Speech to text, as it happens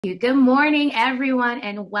Good morning, everyone,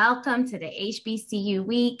 and welcome to the HBCU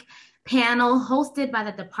Week panel hosted by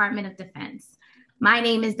the Department of Defense. My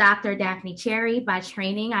name is Dr. Daphne Cherry. By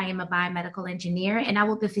training, I am a biomedical engineer, and I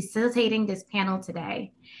will be facilitating this panel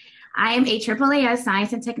today. I am a AAAS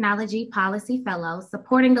Science and Technology Policy Fellow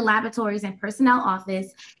supporting the Laboratories and Personnel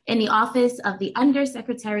Office in the Office of the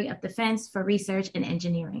Undersecretary of Defense for Research and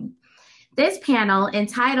Engineering. This panel,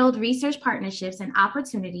 entitled Research Partnerships and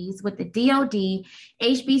Opportunities with the DoD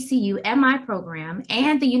HBCU MI program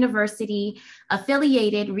and the University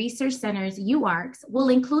Affiliated Research Centers UARCs, will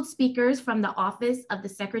include speakers from the Office of the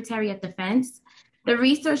Secretary of Defense, the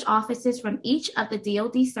research offices from each of the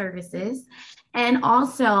DoD services, and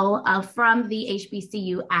also from the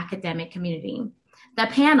HBCU academic community. The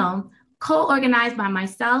panel, co-organized by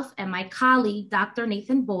myself and my colleague, Dr.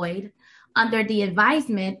 Nathan Boyd, under the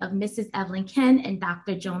advisement of Mrs. Evelyn Kent and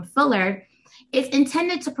Dr. Joan Fuller, is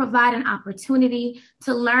intended to provide an opportunity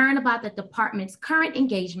to learn about the department's current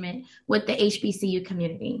engagement with the HBCU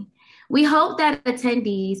community. We hope that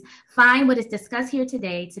attendees find what is discussed here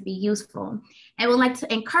today to be useful and would like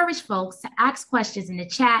to encourage folks to ask questions in the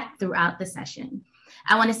chat throughout the session.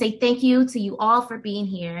 I want to say thank you to you all for being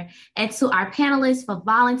here and to our panelists for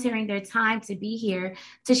volunteering their time to be here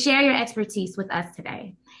to share your expertise with us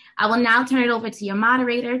today. I will now turn it over to your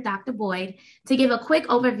moderator, Dr. Boyd, to give a quick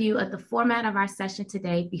overview of the format of our session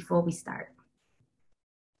today before we start.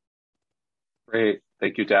 Great.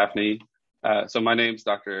 Thank you, Daphne. So my name is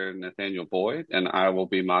Dr. Nathaniel Boyd, and I will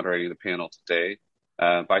be moderating the panel today.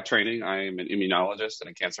 By training, I am an immunologist and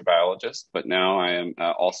a cancer biologist, but now I am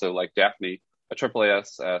also, like Daphne, a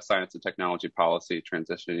AAAS Science and Technology Policy,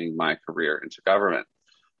 transitioning my career into government.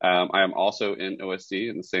 I am also in OSD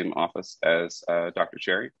in the same office as Dr.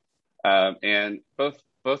 Cherry. And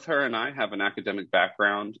both her and I have an academic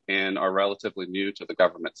background and are relatively new to the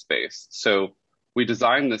government space. So we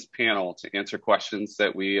designed this panel to answer questions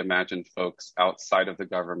that we imagined folks outside of the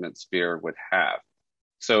government sphere would have.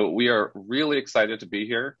 So we are really excited to be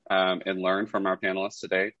here and learn from our panelists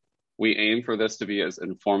today. We aim for this to be as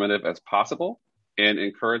informative as possible and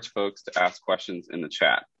encourage folks to ask questions in the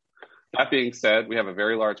chat. That being said, we have a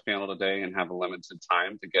very large panel today and have a limited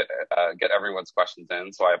time to get everyone's questions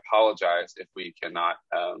in. So I apologize if we cannot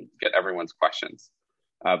get everyone's questions,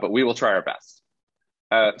 but we will try our best.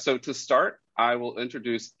 So to start, I will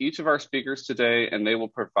introduce each of our speakers today, and they will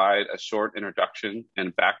provide a short introduction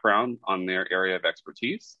and background on their area of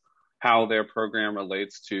expertise, how their program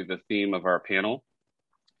relates to the theme of our panel.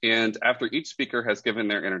 And after each speaker has given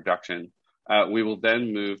their introduction, we will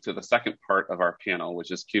then move to the second part of our panel,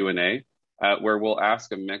 which is Q&A, where we'll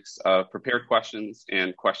ask a mix of prepared questions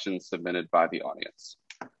and questions submitted by the audience.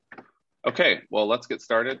 Okay, well, let's get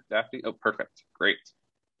started. Daphne, oh, perfect, great.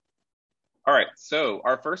 All right, so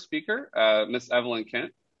our first speaker, Ms. Evelyn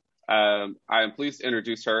Kent. I am pleased to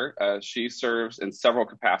introduce her. She serves in several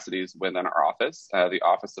capacities within our office, the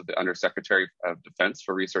Office of the Undersecretary of Defense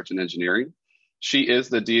for Research and Engineering. She is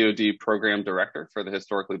the DoD Program Director for the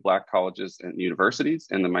Historically Black Colleges and Universities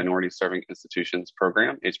and the Minority Serving Institutions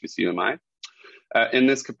Program, HBCUMI. In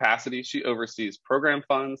this capacity, she oversees program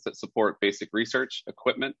funds that support basic research,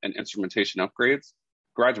 equipment, and instrumentation upgrades,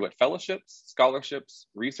 graduate fellowships, scholarships,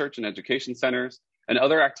 research and education centers, and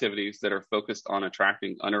other activities that are focused on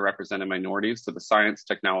attracting underrepresented minorities to the science,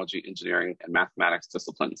 technology, engineering, and mathematics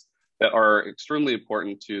disciplines that are extremely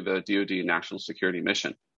important to the DoD national security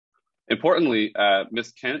mission. Importantly,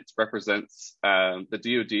 Ms. Kent represents the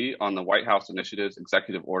DoD on the White House Initiative's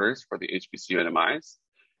executive orders for the HBCU NMIs,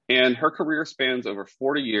 and her career spans over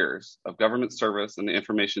 40 years of government service in the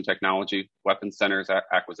information technology, weapons centers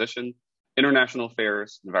acquisition, international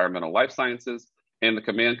affairs, environmental life sciences, and the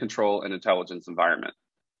command, control, and intelligence environment.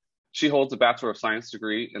 She holds a Bachelor of Science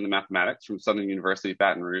degree in the mathematics from Southern University,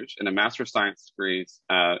 Baton Rouge, and a Master of Science degrees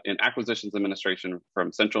in Acquisitions Administration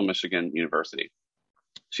from Central Michigan University.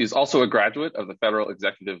 She's also a graduate of the Federal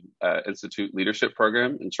Executive Institute Leadership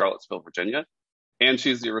Program in Charlottesville, Virginia, and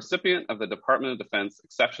she's the recipient of the Department of Defense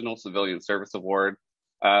Exceptional Civilian Service Award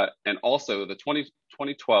and also the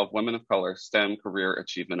 2012 Women of Color STEM Career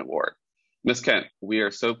Achievement Award. Ms. Kent, we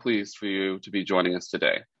are so pleased for you to be joining us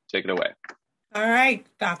today. Take it away. All right,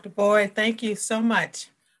 Dr. Boyd, thank you so much.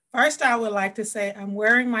 First, I would like to say I'm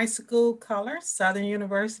wearing my school colors, Southern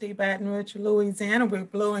University, Baton Rouge, Louisiana,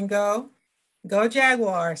 with blue and gold. Go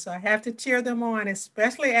Jaguars. So I have to cheer them on,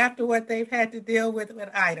 especially after what they've had to deal with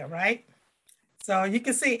Ida, right? So you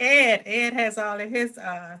can see Ed. Ed has all of his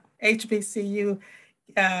HBCU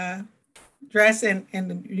dress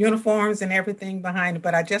and uniforms and everything behind it.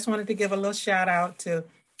 But I just wanted to give a little shout out to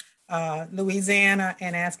Louisiana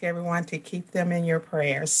and ask everyone to keep them in your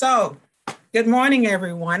prayers. So Good morning,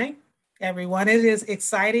 everyone. Everyone, it is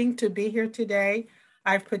exciting to be here today.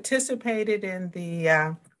 I've participated in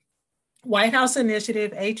the White House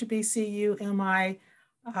Initiative HBCU MI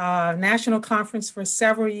National Conference for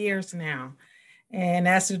several years now. And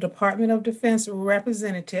as the Department of Defense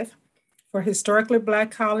representative for historically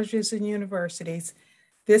Black colleges and universities,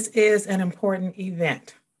 this is an important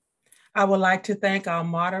event. I would like to thank our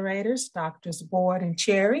moderators, Drs. Boyd and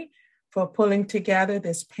Cherry, for pulling together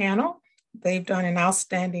this panel. They've done an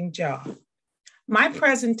outstanding job. My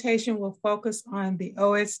presentation will focus on the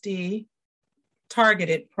OSD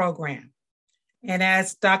targeted program. And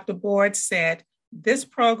as Dr. Boyd said, this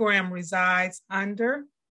program resides under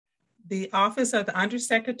the Office of the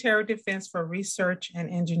Undersecretary of Defense for Research and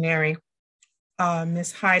Engineering.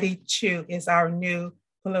 Ms. Heidi Chu is our new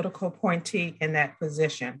political appointee in that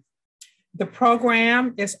position. The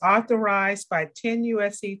program is authorized by 10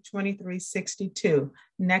 U.S.C. 2362.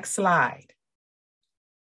 Next slide.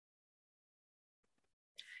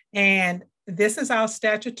 And this is our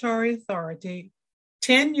statutory authority.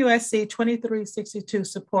 10 U.S.C. 2362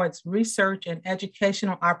 supports research and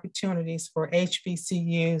educational opportunities for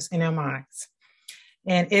HBCUs and MIs.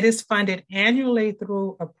 And it is funded annually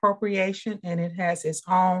through appropriation, and it has its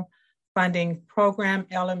own funding program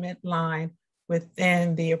element line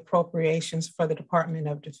within the appropriations for the Department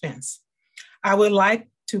of Defense. I would like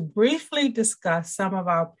to briefly discuss some of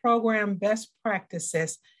our program best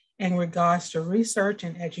practices in regards to research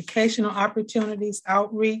and educational opportunities,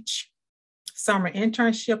 outreach, summer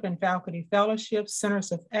internship and faculty fellowships,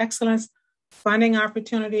 centers of excellence, funding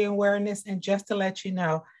opportunity awareness, and just to let you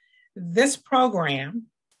know, this program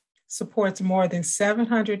supports more than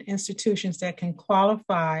 700 institutions that can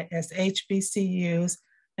qualify as HBCUs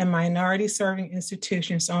and minority serving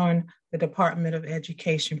institutions on the Department of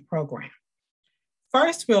Education program.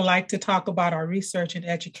 First, we'd like to talk about our research and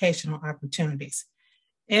educational opportunities.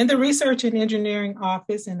 In the Research and Engineering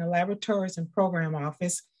Office and the Laboratories and Program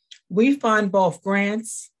Office, we fund both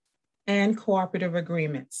grants and cooperative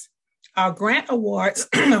agreements. Our grant awards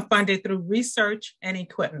are funded through research and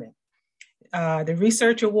equipment. The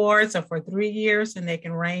research awards are for 3 years, and they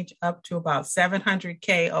can range up to about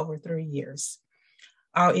 $700K over 3 years.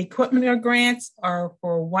 Our equipment grants are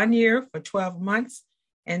for 1 year for 12 months,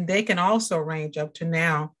 and they can also range up to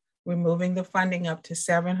now. We're moving the funding up to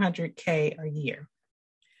 $700K a year.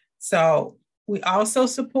 So we also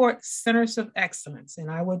support centers of excellence,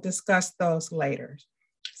 and I will discuss those later.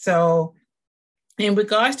 So in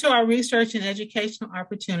regards to our research and educational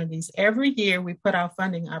opportunities, every year we put out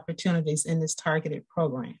funding opportunities in this targeted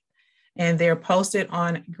program, and they're posted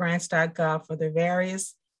on grants.gov for the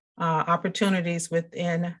various opportunities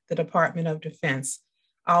within the Department of Defense.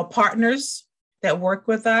 Our partners that work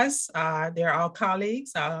with us, they're our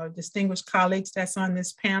colleagues, our distinguished colleagues that's on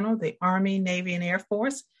this panel, the Army, Navy, and Air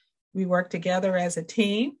Force. We work together as a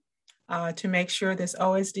team to make sure this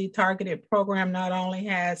OSD targeted program not only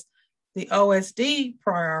has the OSD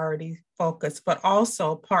priority focus, but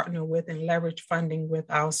also partner with and leverage funding with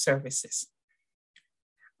our services.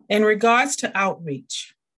 In regards to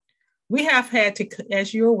outreach, we have had to,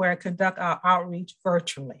 as you're aware, conduct our outreach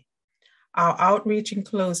virtually. Our outreach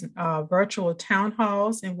includes virtual town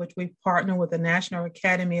halls in which we partner with the National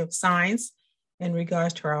Academy of Science in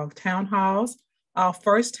regards to our town halls. Our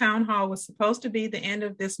first town hall was supposed to be the end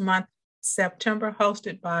of this month, September,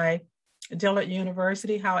 hosted by Dillard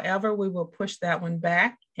University. However, we will push that one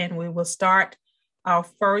back, and we will start our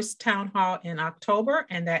first town hall in October,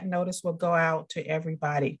 and that notice will go out to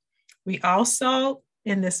everybody. We also,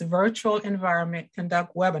 in this virtual environment,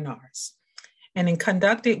 conduct webinars. And in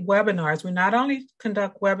conducted webinars, we not only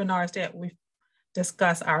conduct webinars that we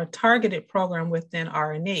discuss our targeted program within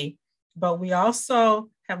R&E, but we also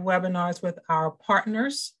have webinars with our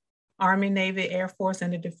partners, Army, Navy, Air Force,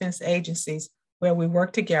 and the defense agencies, where we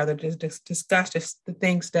work together to discuss the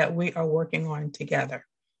things that we are working on together.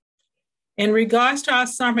 In regards to our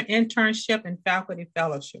summer internship and faculty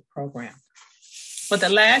fellowship program, for the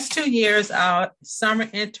last 2 years, our summer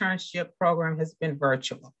internship program has been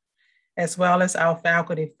virtual, as well as our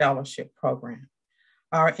faculty fellowship program.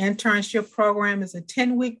 Our internship program is a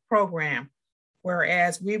 10-week program,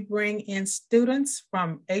 whereas we bring in students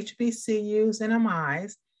from HBCUs and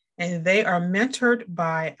MIs, and they are mentored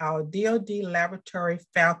by our DoD laboratory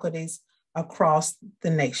faculties across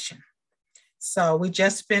the nation. So we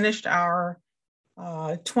just finished our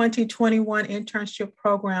 2021 internship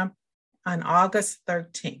program on August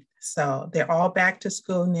 13th. So they're all back to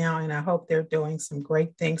school now, and I hope they're doing some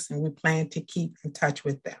great things, and we plan to keep in touch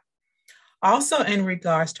with them. Also, in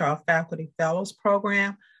regards to our Faculty Fellows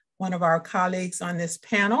program, one of our colleagues on this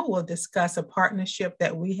panel will discuss a partnership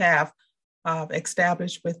that we have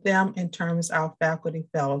established with them in terms of our Faculty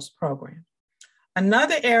Fellows Program.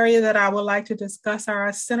 Another area that I would like to discuss are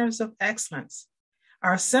our Centers of Excellence.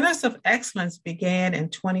 Our Centers of Excellence began in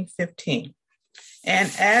 2015.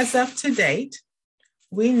 And as of to date,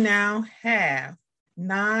 we now have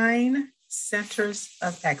 9 Centers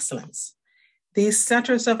of Excellence. These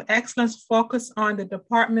Centers of Excellence focus on the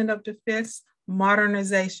Department of Defense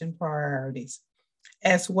modernization priorities,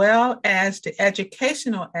 as well as the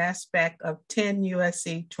educational aspect of 10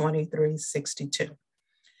 U.S.C. 2362.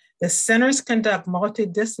 The centers conduct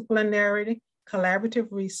multidisciplinary collaborative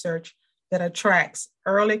research that attracts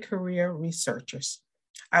early career researchers.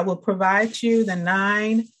 I will provide you the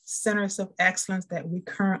 9 Centers of Excellence that we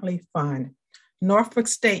currently fund. Norfolk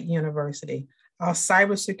State University, our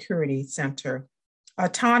Cybersecurity Center.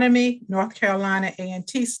 Autonomy, North Carolina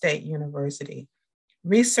A&T State University.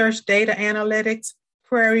 Research Data Analytics,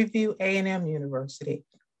 Prairie View A&M University.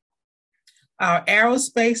 Our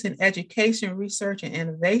Aerospace and Education Research and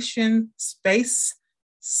Innovation Space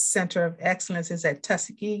Center of Excellence is at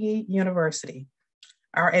Tuskegee University.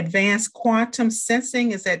 Our Advanced Quantum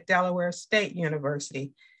Sensing is at Delaware State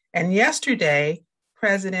University. And yesterday,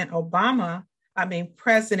 President Biden,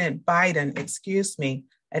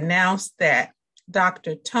 announced that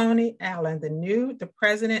Dr. Tony Allen, the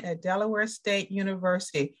president at Delaware State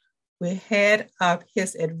University, will head up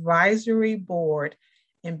his advisory board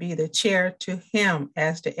and be the chair to him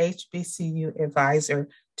as the HBCU advisor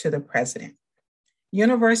to the president.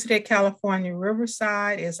 University of California,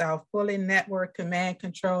 Riverside is our fully networked command,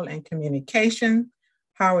 control, and communication.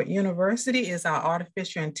 Howard University is our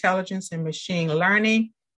artificial intelligence and machine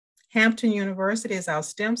learning. Hampton University is our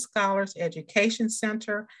STEM Scholars Education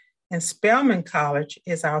Center, and Spelman College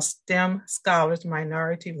is our STEM Scholars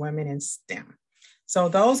Minority Women in STEM. So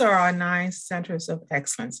those are our 9 Centers of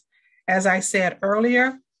Excellence. As I said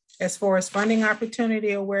earlier, as far as funding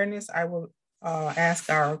opportunity awareness, I will ask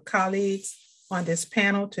our colleagues on this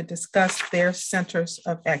panel to discuss their Centers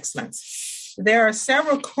of Excellence. There are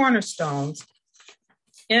several cornerstones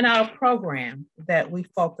in our program that we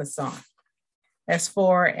focus on, as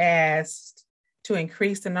far as to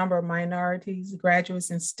increase the number of minorities, graduates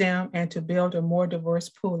in STEM, and to build a more diverse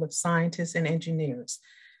pool of scientists and engineers.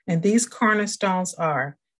 And these cornerstones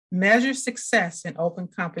are: measure success in open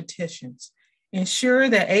competitions, ensure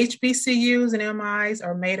that HBCUs and MIs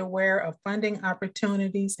are made aware of funding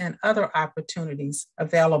opportunities and other opportunities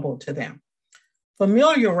available to them,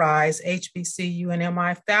 familiarize HBCU and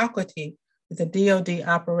MI faculty with the DoD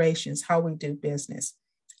operations, how we do business,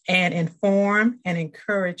 and inform and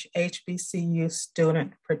encourage HBCU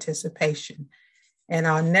student participation. And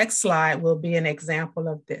our next slide will be an example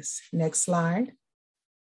of this. Next slide.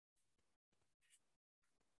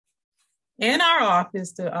 In our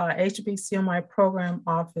office, the HBCMI program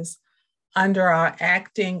office, under our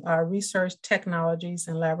acting research technologies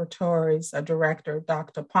and laboratories director,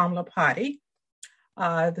 Dr. Pamela Patti,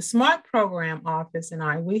 the SMART program office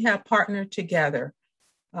and we have partnered together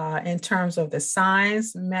in terms of the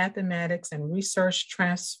Science, Mathematics, and Research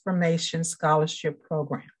Transformation Scholarship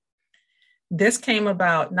Program. This came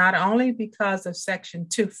about not only because of Section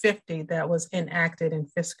 250 that was enacted in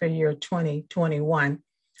fiscal year 2021,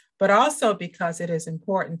 but also because it is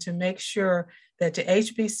important to make sure that the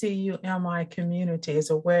HBCU MI community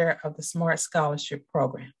is aware of the SMART Scholarship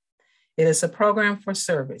Program. It is a program for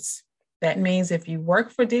service. That means if you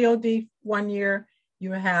work for DoD 1 year,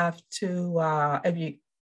 you have to, if you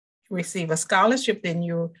receive a scholarship, then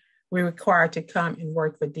we're required to come and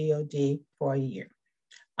work for DoD for a year.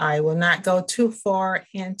 I will not go too far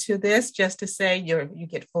into this, just to say you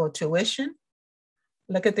get full tuition.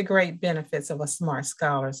 Look at the great benefits of a SMART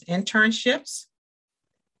Scholars. Internships.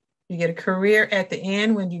 You get a career at the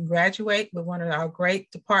end when you graduate with one of our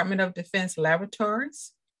great Department of Defense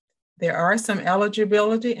laboratories. There are some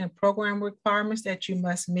eligibility and program requirements that you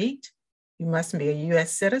must meet. You must be a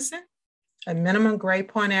U.S. citizen, a minimum grade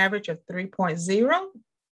point average of 3.0,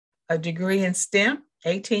 a degree in STEM,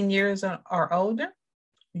 18 years or older.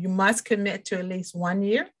 You must commit to at least 1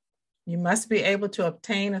 year. You must be able to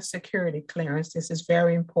obtain a security clearance. This is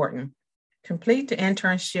very important. Complete the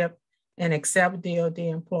internship and accept DoD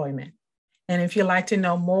employment. And if you'd like to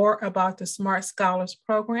know more about the Smart Scholars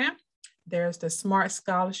Program, there's the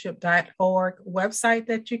smartscholarship.org website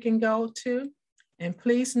that you can go to. And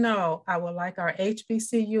please know, I would like our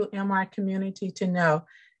HBCU MI community to know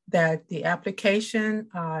that the application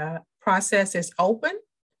process is open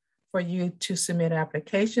for you to submit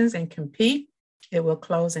applications and compete. It will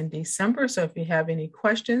close in December. So if you have any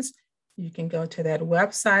questions, you can go to that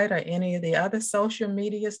website or any of the other social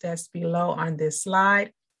medias that's below on this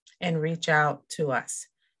slide and reach out to us.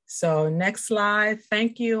 So next slide,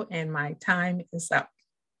 thank you, and my time is up.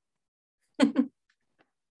 Thank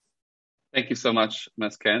you so much,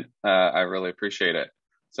 Ms. Kent. I really appreciate it.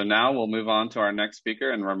 So now we'll move on to our next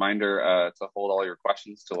speaker, and reminder to hold all your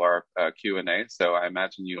questions to our Q&A. So I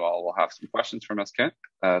imagine you all will have some questions for Ms. Kent,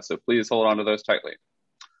 so please hold on to those tightly.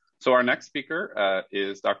 So our next speaker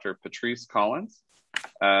is Dr. Patrice Collins.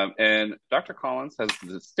 And Dr. Collins has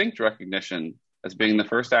the distinct recognition as being the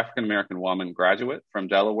first African-American woman graduate from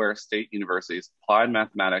Delaware State University's Applied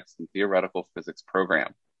Mathematics and Theoretical Physics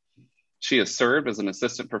program. She has served as an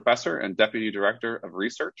assistant professor and deputy director of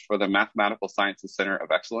research for the Mathematical Sciences Center of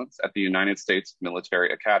Excellence at the United States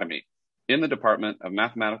Military Academy in the Department of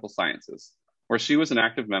Mathematical Sciences, where she was an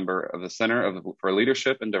active member of the Center for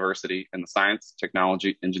Leadership and Diversity in the Science,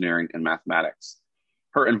 Technology, Engineering, and Mathematics.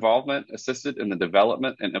 Her involvement assisted in the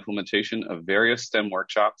development and implementation of various STEM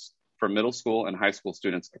workshops for middle school and high school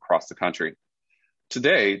students across the country.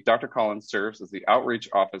 Today, Dr. Collins serves as the Outreach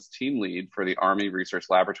Office Team Lead for the Army Research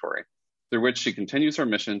Laboratory, through which she continues her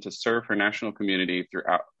mission to serve her national community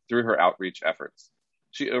through her outreach efforts.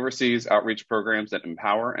 She oversees outreach programs that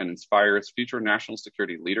empower and inspires future national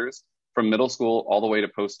security leaders from middle school all the way to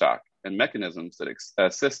postdoc, and mechanisms that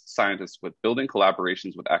assist scientists with building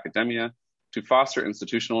collaborations with academia to foster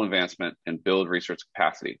institutional advancement and build research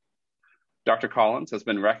capacity. Dr. Collins has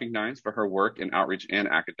been recognized for her work in outreach and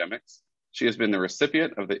academics. She has been the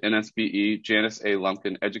recipient of the NSBE Janice A.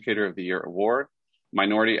 Lumpkin Educator of the Year Award,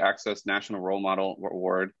 Minority Access National Role Model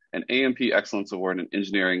Award, and AMP Excellence Award in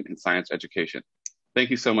Engineering and Science Education. Thank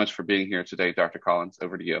you so much for being here today, Dr. Collins.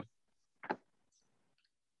 Over to you.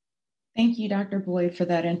 Thank you, Dr. Boyd, for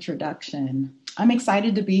that introduction. I'm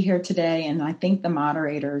excited to be here today, and I thank the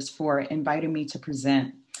moderators for inviting me to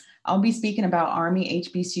present. I'll be speaking about Army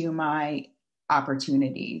HBCU My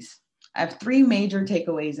opportunities. I have three major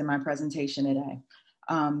takeaways in my presentation today.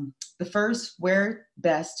 The first, where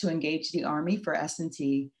best to engage the Army for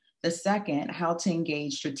S&T. The second, how to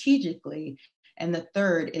engage strategically. And the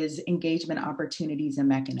third is engagement opportunities and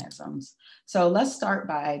mechanisms. So let's start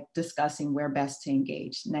by discussing where best to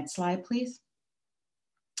engage. Next slide, please.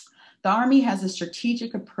 The Army has a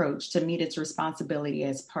strategic approach to meet its responsibility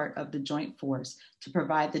as part of the joint force to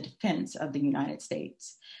provide the defense of the United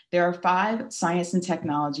States. There are 5 science and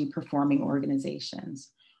technology performing organizations.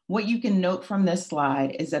 What you can note from this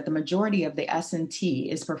slide is that the majority of the S&T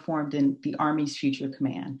is performed in the Army's Future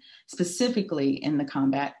Command, specifically in the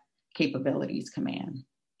Combat Capabilities Command.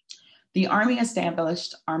 The Army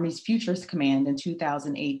established Army's Futures Command in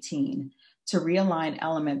 2018 to realign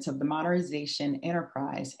elements of the modernization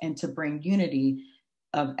enterprise and to bring unity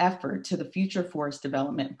of effort to the future force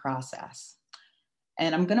development process.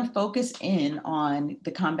 And I'm going to focus in on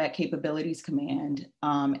the Combat Capabilities Command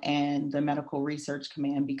and the Medical Research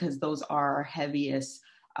Command because those are our heaviest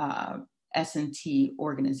S&T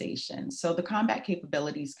organizations. So the Combat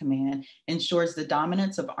Capabilities Command ensures the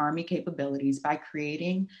dominance of Army capabilities by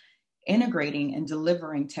creating, integrating, and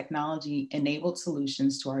delivering technology-enabled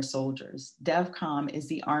solutions to our soldiers. DevCom is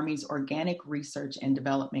the Army's organic research and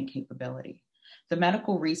development capability. The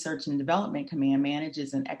Medical Research and Development Command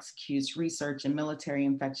manages and executes research in military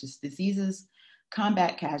infectious diseases,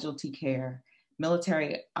 combat casualty care,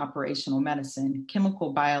 military operational medicine,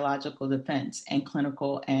 chemical biological defense, and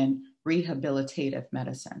clinical and rehabilitative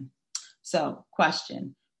medicine. So,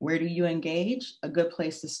 question, where do you engage? A good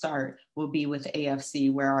place to start will be with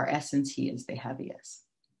AFC, where our S&T is the heaviest.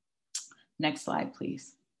 Next slide,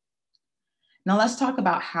 please. Now let's talk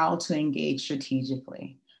about how to engage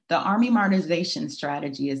strategically. The Army Modernization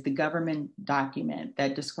Strategy is the government document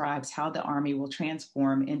that describes how the Army will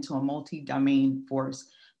transform into a multi-domain force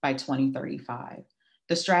by 2035.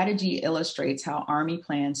 The strategy illustrates how Army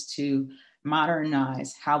plans to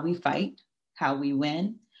modernize how we fight, how we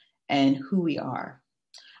win, and who we are.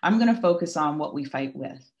 I'm going to focus on what we fight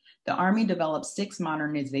with. The Army developed 6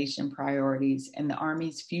 modernization priorities, and the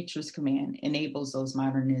Army's Futures Command enables those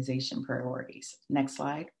modernization priorities. Next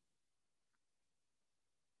slide.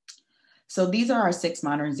 So these are our 6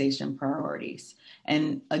 modernization priorities.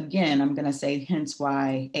 And again, I'm going to say hence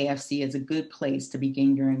why AFC is a good place to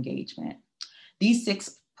begin your engagement. These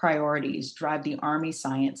 6 priorities drive the Army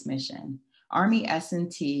science mission. Army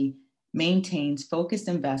S&T maintains focused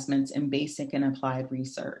investments in basic and applied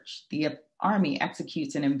research. The Army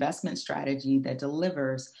executes an investment strategy that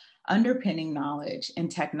delivers underpinning knowledge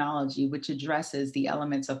and technology which addresses the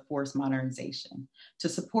elements of force modernization. To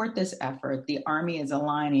support this effort, the Army is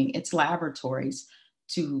aligning its laboratories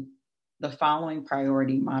to the following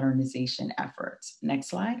priority modernization efforts. Next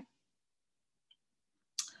slide.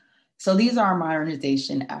 So these are our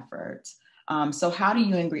modernization efforts. So how do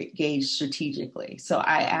you engage strategically? So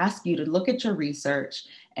I ask you to look at your research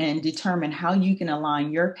and determine how you can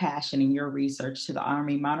align your passion and your research to the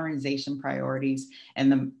Army modernization priorities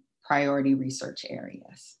and the priority research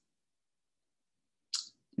areas.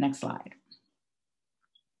 Next slide.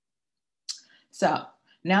 So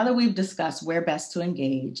now that we've discussed where best to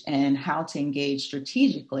engage and how to engage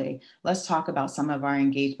strategically, let's talk about some of our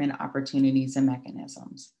engagement opportunities and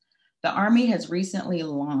mechanisms. The Army has recently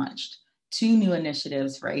launched 2 new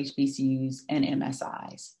initiatives for HBCUs and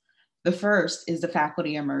MSIs. The first is the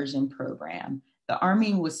Faculty Immersion Program. The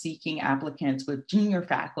Army was seeking applicants with junior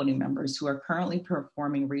faculty members who are currently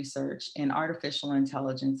performing research in artificial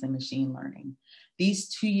intelligence and machine learning. This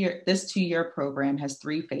two-year program has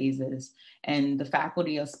 3 phases, and the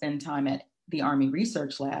faculty will spend time at the Army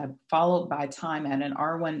Research Lab, followed by time at an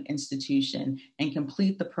R1 institution, and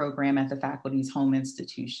complete the program at the faculty's home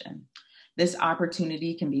institution. This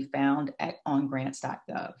opportunity can be found on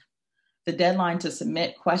grants.gov. The deadline to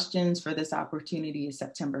submit questions for this opportunity is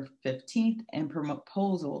September 15th, and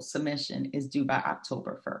proposal submission is due by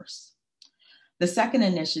October 1st. The second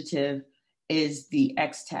initiative is the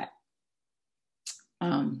XTech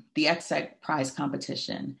prize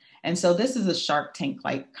competition. And so this is a Shark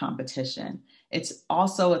Tank-like competition. It's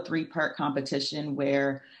also a 3-part competition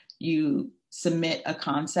where you submit a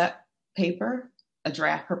concept paper, a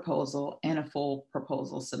draft proposal, and a full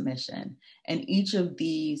proposal submission. And each of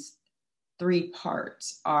these 3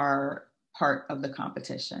 parts are part of the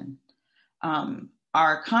competition.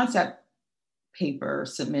 Our concept paper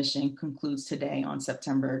submission concludes today on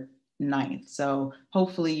September 9th. So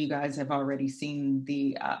hopefully you guys have already seen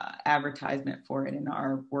the advertisement for it and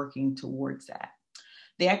are working towards that.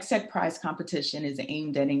 The XTech Prize competition is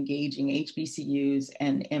aimed at engaging HBCUs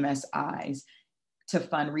and MSIs to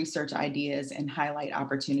fund research ideas and highlight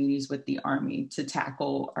opportunities with the Army to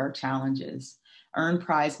tackle our challenges, earn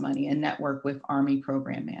prize money, and network with Army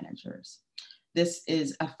program managers. This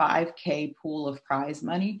is a $5K pool of prize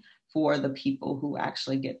money for the people who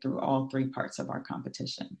actually get through all 3 parts of our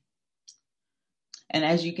competition. And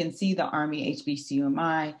as you can see, the Army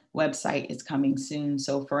HBCUMI website is coming soon.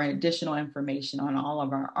 So for additional information on all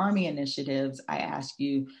of our Army initiatives, I ask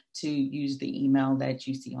you to use the email that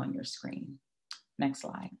you see on your screen. Next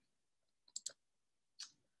slide.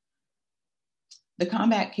 The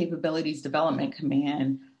Combat Capabilities Development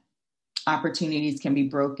Command opportunities can be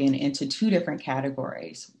broken into 2 different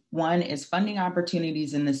categories. One is funding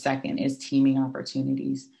opportunities and the second is teaming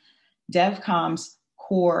opportunities. DevCom's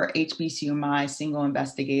core HBCUMI single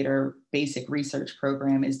investigator basic research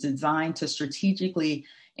program is designed to strategically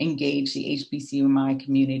engage the HBCUMI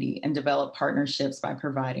community and develop partnerships by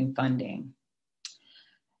providing funding.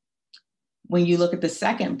 When you look at the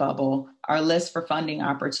second bubble, our list for funding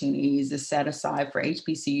opportunities is set aside for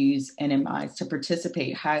HBCUs and MIs to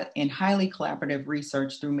participate in highly collaborative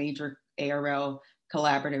research through major ARL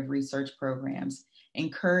collaborative research programs,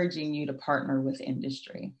 encouraging you to partner with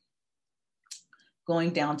industry.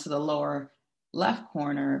 Going down to the lower left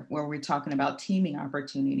corner where we're talking about teaming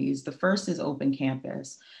opportunities, the first is Open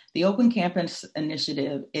Campus. The Open Campus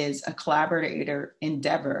initiative is a collaborator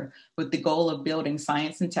endeavor with the goal of building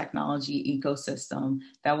science and technology ecosystem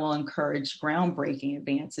that will encourage groundbreaking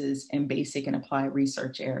advances in basic and applied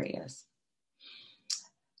research areas.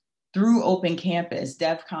 Through Open Campus,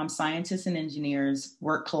 DevCom scientists and engineers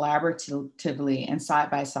work collaboratively and side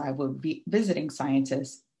by side with visiting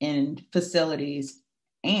scientists in facilities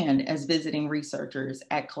and as visiting researchers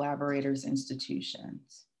at collaborators'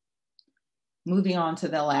 institutions. Moving on to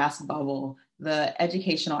the last bubble, the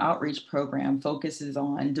Educational Outreach Program focuses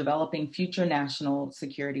on developing future national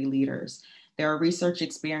security leaders. There are research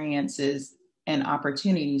experiences and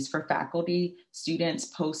opportunities for faculty,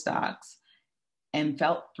 students, postdocs, and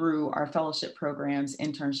felt through our fellowship programs,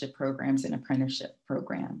 internship programs, and apprenticeship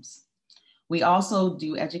programs. We also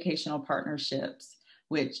do educational partnerships,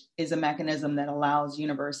 which is a mechanism that allows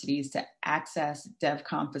universities to access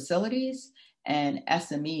DevCom facilities and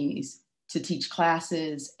SMEs to teach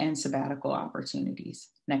classes and sabbatical opportunities.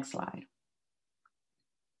 Next slide.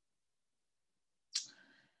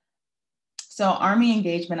 So Army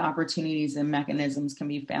engagement opportunities and mechanisms can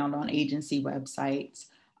be found on agency websites.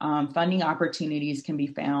 Funding opportunities can be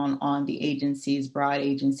found on the agency's broad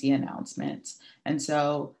agency announcements. And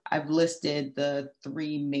so I've listed the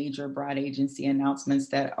 3 major broad agency announcements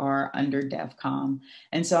that are under DevCom.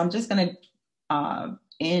 And so I'm just going to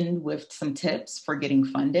end with some tips for getting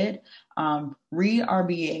funded. Read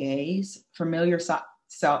RBAAs,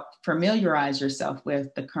 familiarize yourself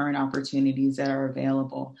with the current opportunities that are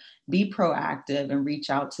available. Be proactive and reach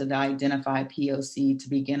out to the identified POC to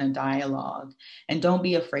begin a dialogue. And don't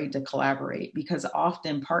be afraid to collaborate, because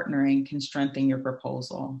often partnering can strengthen your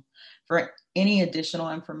proposal. For any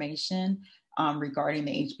additional information regarding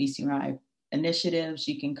the HBCUI initiatives,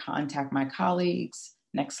 you can contact my colleagues.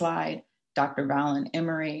 Next slide. Dr. Valen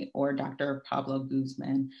Emery or Dr. Pablo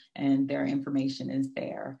Guzman, and their information is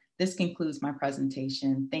there. This concludes my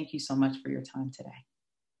presentation. Thank you so much for your time today.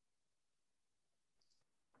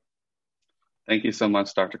 Thank you so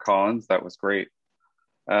much, Dr. Collins. That was great.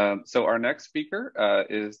 So our next speaker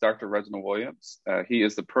is Dr. Reginald Williams. He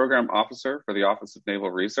is the Program Officer for the Office of Naval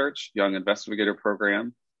Research, Young Investigator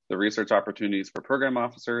Program, the Research Opportunities for Program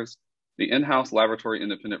Officers, the In-House Laboratory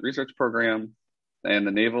Independent Research Program, and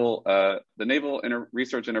the Naval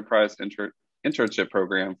Research Enterprise Internship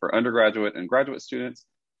Program for undergraduate and graduate students,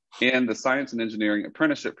 and the Science and Engineering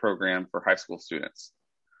Apprenticeship Program for high school students.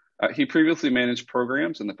 He previously managed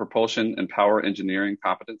programs in the Propulsion and Power Engineering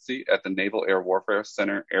competency at the Naval Air Warfare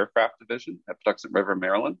Center Aircraft Division at Patuxent River,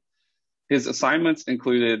 Maryland. His assignments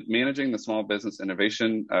included managing the Small Business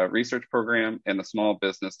Innovation Research Program and the Small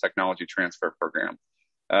Business Technology Transfer Program,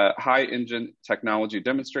 high engine technology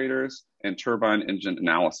demonstrators, and turbine engine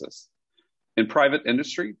analysis. In private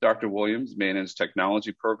industry, Dr. Williams managed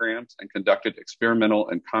technology programs and conducted experimental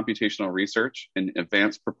and computational research in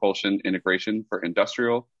advanced propulsion integration for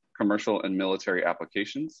industrial, commercial, and military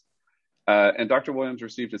applications. And Dr. Williams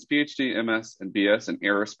received his PhD, MS, and BS in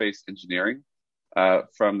aerospace engineering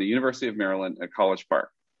from the University of Maryland at College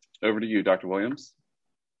Park. Over to you, Dr. Williams.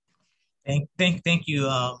 Thank you,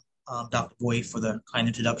 Dr. Boyd, for the kind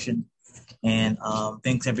introduction. And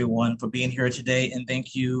thanks everyone for being here today. And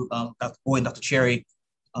thank you, Dr. Boyd and Dr. Cherry,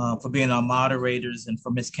 for being our moderators, and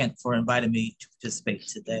for Ms. Kent for inviting me to participate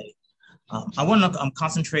today. I want to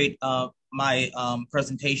concentrate my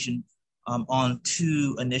presentation on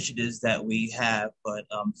two initiatives that we have. But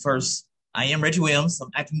first, I am Reggie Williams.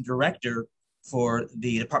 I'm acting director for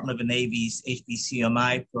the Department of the Navy's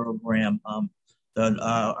HBCUI program.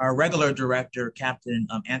 Our regular director, Captain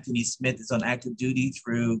Anthony Smith, is on active duty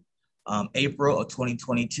through April of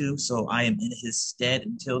 2022. So I am in his stead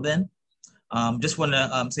until then. Just want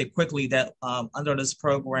to say quickly that under this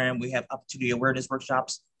program, we have opportunity awareness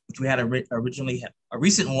workshops, which we had originally a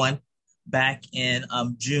recent one back in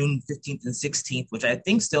June 15th and 16th, which I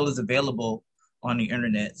think still is available on the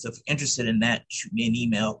internet. So if you're interested in that, shoot me an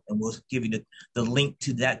email and we'll give you the link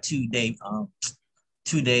to that two-day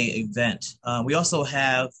event. We also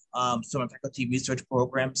have some faculty research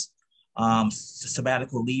programs,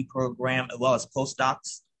 sabbatical leave program, as well as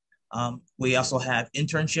postdocs. We also have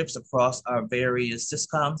internships across our various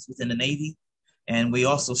syscoms within the Navy. And we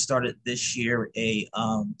also started this year a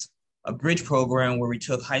bridge program where we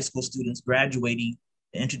took high school students graduating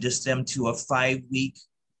and introduced them to a 5-week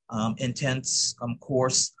intense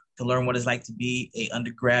course to learn what it's like to be an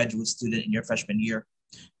undergraduate student in your freshman year.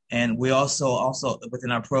 And we also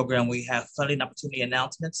within our program, we have funding opportunity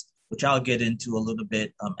announcements, which I'll get into a little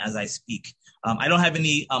bit as I speak. I don't have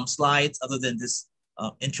any slides other than this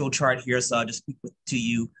intro chart here, so I'll just speak to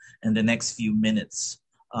you in the next few minutes.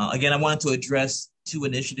 Again, I wanted to address two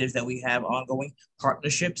initiatives that we have ongoing: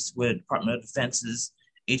 partnerships with Department of Defense's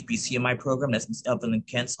HBCUI program, that's Ms. Evelyn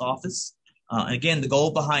Kent's office. And again, the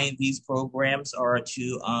goal behind these programs are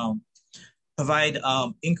to provide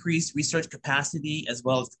increased research capacity as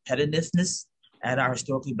well as competitiveness at our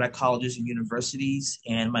historically Black colleges and universities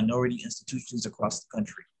and minority institutions across the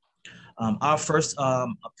country. Our first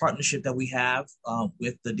partnership that we have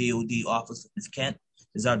with the DoD Office of Ms. Kent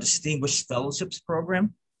is our Distinguished Fellowships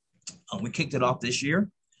Program. We kicked it off this year.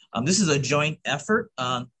 This is a joint effort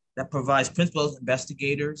that provides principals and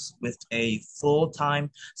investigators with a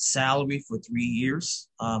full-time salary for 3 years.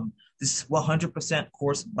 This 100%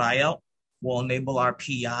 course buyout will enable our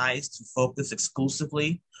PIs to focus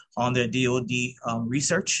exclusively on their DoD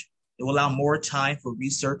research. It will allow more time for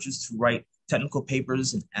researchers to write technical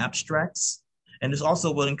papers and abstracts. And this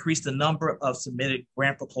also will increase the number of submitted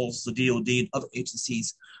grant proposals to DoD and other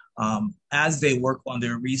agencies as they work on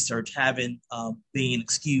their research, having being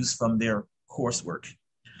excused from their coursework.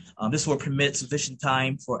 This will permit sufficient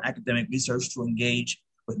time for academic research to engage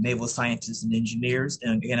with naval scientists and engineers.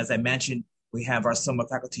 And again, as I mentioned, we have our summer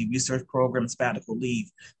faculty research program, sabbatical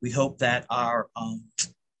leave. We hope that our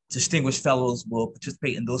distinguished fellows will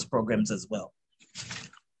participate in those programs as well.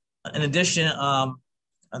 In addition,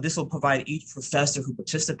 this will provide each professor who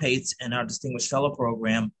participates in our Distinguished Fellow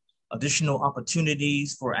Program additional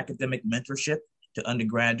opportunities for academic mentorship to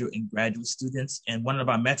undergraduate and graduate students. And one of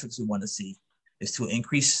our metrics we want to see is to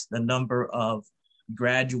increase the number of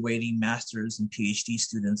graduating master's and PhD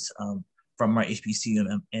students from our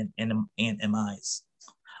HBCU and MIs.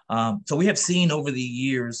 So we have seen over the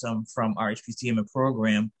years from our HBCU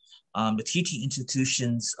program, the teaching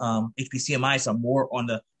institutions, HBCMIs are more on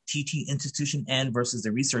the teaching institution end versus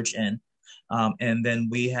the research end. And then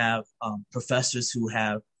we have professors who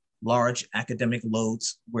have large academic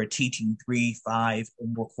loads. We're teaching 3, 5, or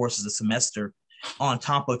more courses a semester on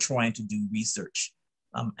top of trying to do research.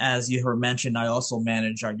 As you heard mentioned, I also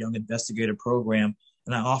manage our Young Investigator program,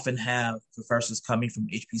 and I often have professors coming from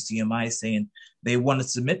HBCMI saying they want to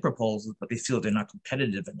submit proposals, but they feel they're not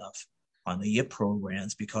competitive enough on the YIP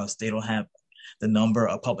programs because they don't have the number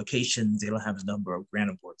of publications, they don't have the number of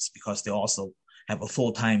grant awards because they also have a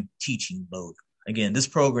full-time teaching load. Again, this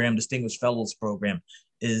program, Distinguished Fellows Program,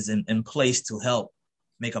 is in place to help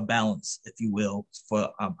make a balance, if you will, for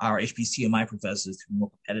our HBCMI professors to be more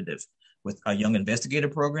competitive with our Young Investigator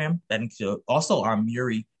program. That includes also our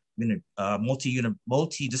MURI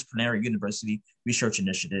multidisciplinary university research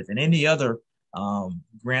initiative and any other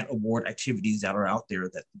grant award activities that are out there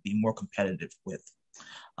that could be more competitive with.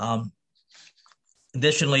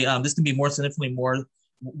 Additionally, this can be more significantly more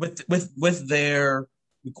with their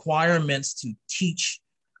requirements to teach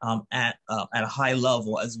at a high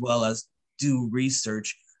level as well as do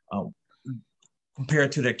research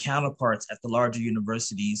compared to their counterparts at the larger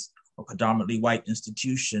universities or predominantly white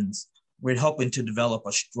institutions. We're helping to develop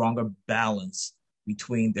a stronger balance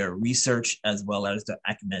between their research as well as the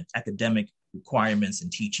academic requirements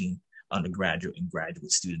and teaching undergraduate and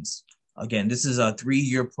graduate students. Again, this is a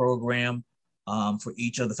 3-year program for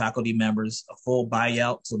each of the faculty members, a full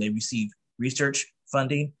buyout, so they receive research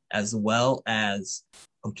funding as well as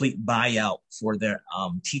complete buyout for their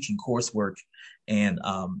teaching coursework. And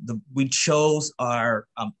we chose our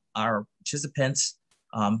participants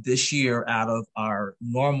this year out of our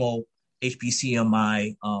normal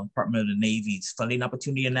HBCMI Department of the Navy's funding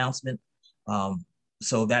opportunity announcement.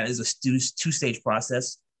 So that is a two-stage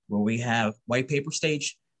process where we have white paper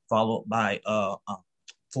stage followed by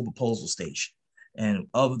full proposal stage. And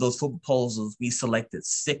of those full proposals, we selected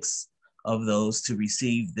 6 of those to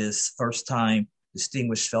receive this first-time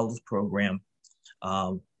Distinguished Fellows Program.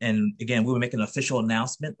 And again, we will make an official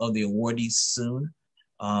announcement of the awardees soon.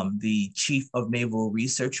 The Chief of Naval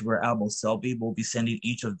Research, Albo Selby, will be sending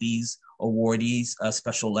each of these awardees a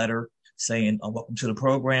special letter saying, welcome to the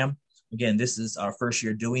program. Again, this is our first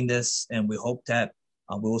year doing this, and we hope that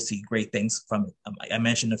we will see great things from it. I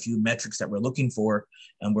mentioned a few metrics that we're looking for,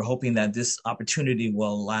 and we're hoping that this opportunity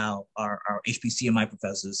will allow our HBCMI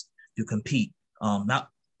professors to compete, not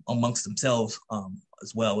amongst themselves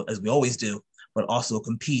as well as we always do, but also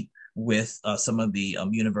compete with some of the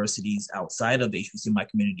universities outside of the HBCMI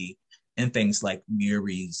community in things like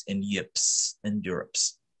MURIs and YIPs and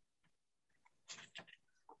DURPs.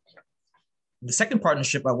 The second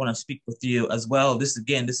partnership I want to speak with you as well, this is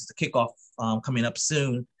the kickoff coming up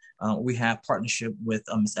soon. We have partnership with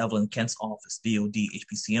Ms. Evelyn Kent's office, DoD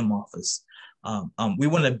HBCM office. We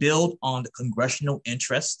want to build on the congressional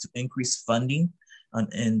interest to increase funding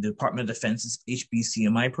in the Department of Defense's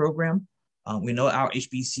HBCMI program. We know our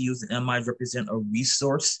HBCUs and MIs represent a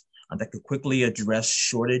resource that could quickly address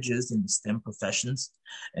shortages in the STEM professions,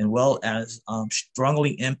 as well as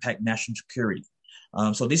strongly impact national security.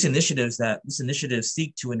 So these initiatives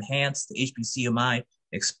seek to enhance the HBCMI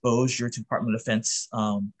exposure to Department of Defense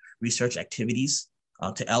research activities,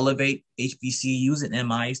 to elevate HBCUs and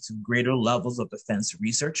MIs to greater levels of defense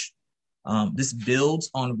research. This builds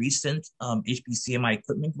on recent HBCMI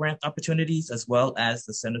equipment grant opportunities, as well as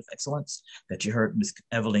the Center of Excellence that you heard Ms.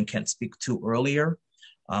 Evelyn Kent speak to earlier,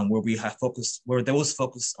 where there was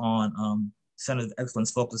focus on Center of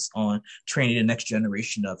Excellence focused on training the next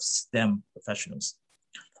generation of STEM professionals.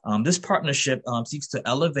 This partnership seeks to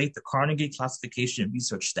elevate the Carnegie classification and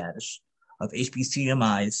research status of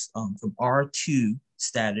HBCMIs from R2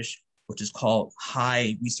 status, which is called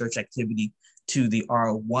high research activity, to the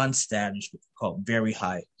R1 status, which is called very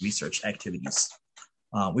high research activities.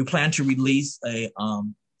 We plan to release a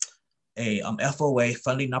FOA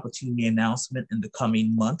funding opportunity announcement in the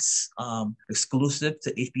coming months, exclusive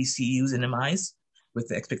to HBCUs and MIs, with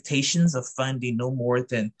the expectations of funding no more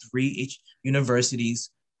than 3 universities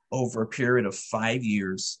over a period of 5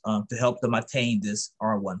 years to help them attain this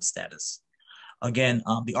R1 status. Again,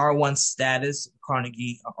 the R1 status,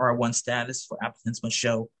 Carnegie R1 status for applicants must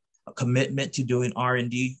show a commitment to doing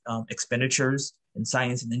R&D expenditures in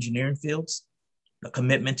science and engineering fields, a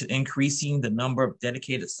commitment to increasing the number of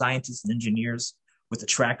dedicated scientists and engineers with a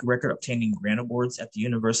track record obtaining grant awards at the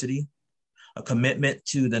university, a commitment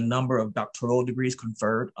to the number of doctoral degrees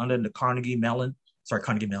conferred under the Carnegie Mellon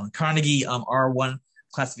Carnegie Mellon. Carnegie R1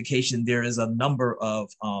 classification, there is a number of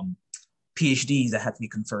PhDs that have to be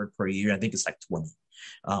conferred per year. I think it's like 20.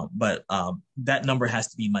 But that number has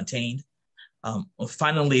to be maintained.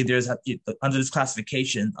 Finally, there's under this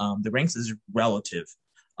classification, the ranks is relative.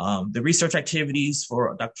 The research activities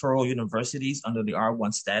for doctoral universities under the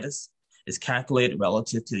R1 status is calculated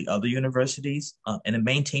relative to the other universities. And in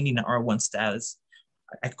maintaining the R1 status,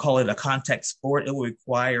 I call it a contact sport. It will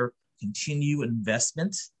require continued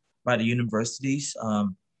investment by the universities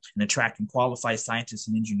in attracting qualified scientists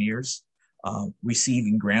and engineers,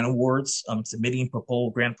 receiving grant awards, submitting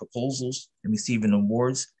grant proposals and receiving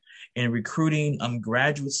awards, and recruiting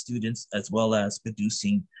graduate students as well as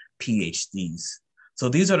producing PhDs. So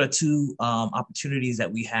these are the two opportunities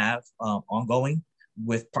that we have ongoing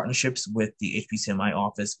with partnerships with the HBCMI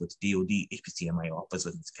office, with DoD HBCMI office,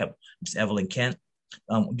 with Ms. Evelyn Kent.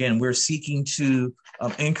 Again, we're seeking to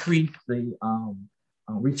increase the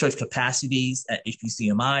research capacities at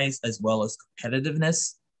HBCMIs as well as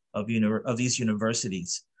competitiveness of these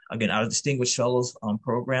universities. Again, our Distinguished Fellows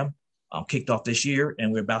program kicked off this year,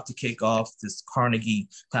 and we're about to kick off this Carnegie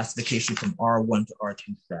classification from R1 to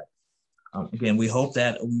R2 status. Again, we hope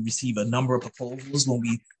that we receive a number of proposals when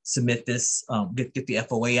we submit this, get the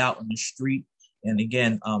FOA out on the street. And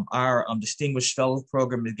again, our Distinguished Fellows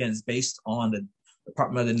program, again, is based on the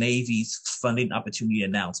Department of the Navy's funding opportunity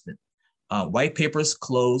announcement. White papers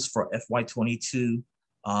closed for FY22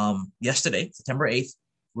 yesterday, September 8th.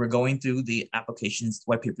 We're going through the applications,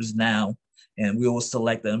 white papers now, and we will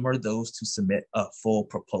select a number of those to submit full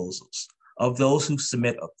proposals. Of those who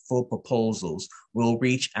submit full proposals, we'll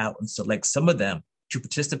reach out and select some of them to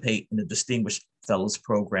participate in the Distinguished Fellows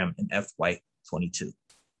Program in FY22.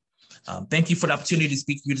 Thank you for the opportunity to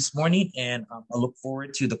speak to you this morning, and I look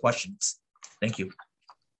forward to the questions. Thank you.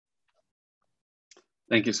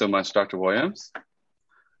 Thank you so much, Dr. Williams.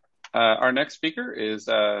 Our next speaker is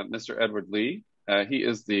Mr. Edward Lee. He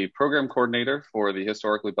is the program coordinator for the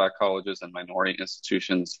Historically Black Colleges and Minority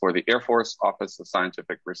Institutions for the Air Force Office of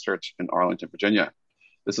Scientific Research in Arlington, Virginia.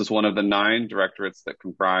 This is one of the 9 directorates that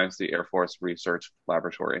comprise the Air Force Research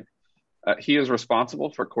Laboratory. He is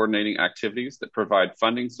responsible for coordinating activities that provide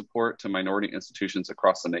funding support to minority institutions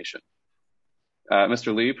across the nation.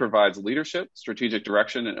 Mr. Lee provides leadership, strategic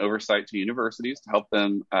direction, and oversight to universities to help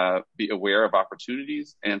them be aware of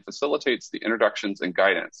opportunities, and facilitates the introductions and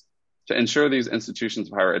guidance to ensure these institutions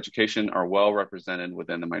of higher education are well represented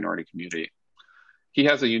within the minority community. He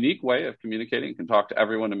has a unique way of communicating, can talk to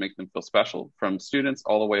everyone to make them feel special, from students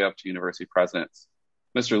all the way up to university presidents.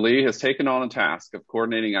 Mr. Lee has taken on a task of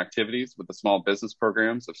coordinating activities with the small business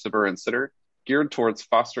programs of SBIR and SITR, geared towards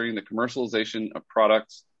fostering the commercialization of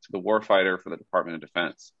products to the warfighter for the Department of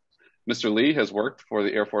Defense. Mr. Lee has worked for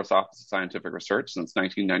the Air Force Office of Scientific Research since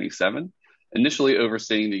 1997, initially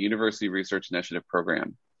overseeing the University Research Initiative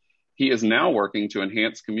program. He is now working to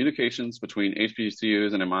enhance communications between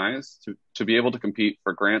HBCUs and MIs to be able to compete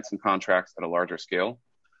for grants and contracts at a larger scale.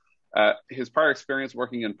 His prior experience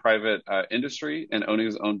working in private industry and owning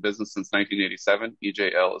his own business since 1987,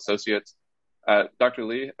 EJL Associates.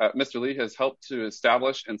 Mr. Lee has helped to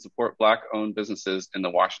establish and support Black-owned businesses in the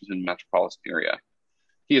Washington metropolitan area.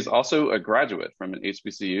 He is also a graduate from an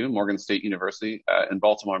HBCU, Morgan State University in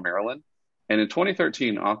Baltimore, Maryland, and in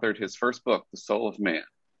 2013 authored his first book, The Soul of Man.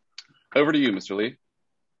 Over to you, Mr. Lee.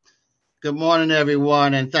 Good morning,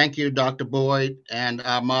 everyone, and thank you, Dr. Boyd, and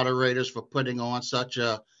our moderators for putting on such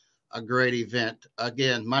a great event.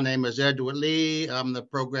 Again, my name is Edward Lee. I'm the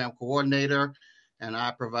program coordinator, and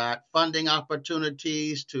I provide funding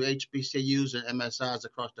opportunities to HBCUs and MSIs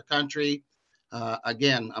across the country.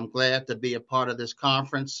 Again, I'm glad to be a part of this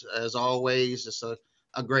conference. As always, it's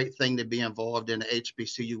a great thing to be involved in the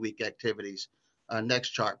HBCU Week activities. Next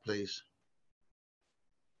chart, please.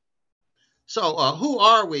 So who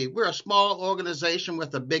are we? We're a small organization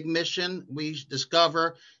with a big mission. We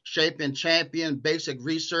discover, shape, and champion basic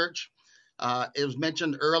research. It was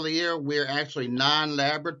mentioned earlier, we're actually 9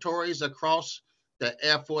 laboratories across the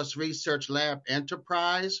Air Force Research Lab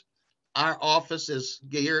enterprise. Our office is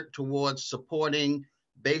geared towards supporting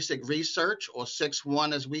basic research, or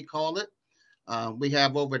 6-1 as we call it. We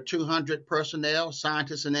have over 200 personnel,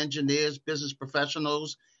 scientists and engineers, business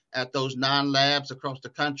professionals at those 9 labs across the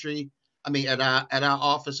country. At our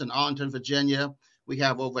office in Arlington, Virginia, we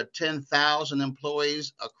have over 10,000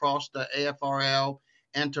 employees across the AFRL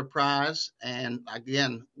enterprise. And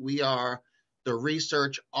again, we are the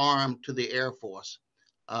research arm to the Air Force.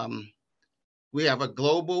 We have a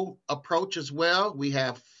global approach as well. We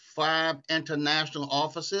have 5 international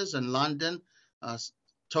offices in London,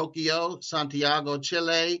 Tokyo, Santiago,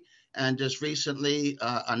 Chile, and just recently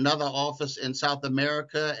another office in South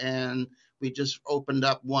America, and we just opened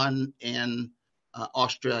up one in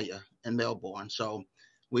Australia, in Melbourne. So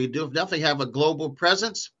we do definitely have a global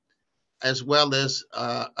presence as well as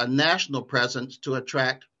a national presence to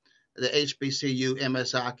attract the HBCU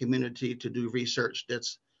MSI community to do research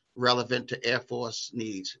that's relevant to Air Force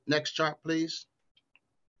needs. Next chart, please.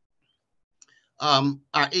 Our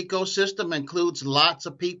ecosystem includes lots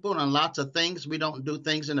of people and lots of things. We don't do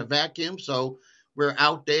things in a vacuum. So we're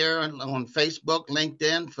out there on Facebook,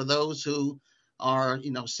 LinkedIn, for those who are,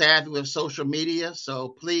 savvy with social media. So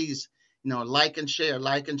please, like and share,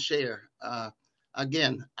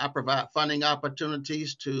 Again, I provide funding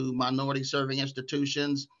opportunities to minority serving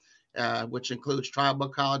institutions, which includes tribal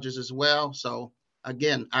colleges as well. So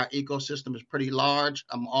again, our ecosystem is pretty large.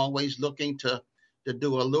 I'm always looking to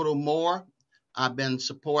do a little more. I've been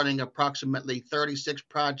supporting approximately 36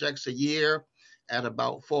 projects a year at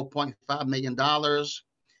about $4.5 million.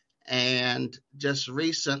 And just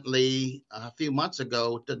recently, a few months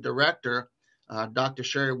ago, the director, Dr.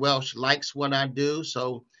 Sherry Welsh, likes what I do.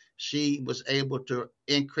 So she was able to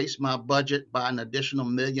increase my budget by an additional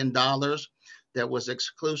 $1 million that was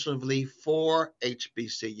exclusively for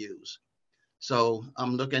HBCUs. So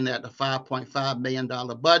I'm looking at a $5.5 million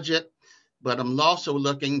budget, but I'm also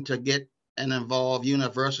looking to get and involve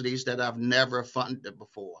universities that I've never funded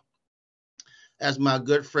before. As my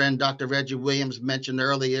good friend Dr. Reggie Williams mentioned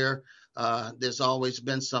earlier, there's always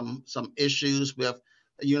been some issues with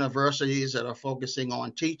universities that are focusing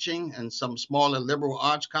on teaching and some smaller liberal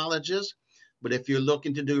arts colleges. But if you're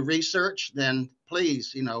looking to do research, then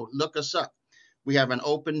please, look us up. We have an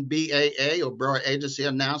open BAA or Borough Agency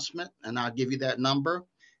announcement, and I'll give you that number.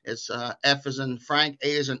 It's F as in Frank,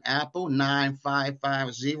 A as in Apple,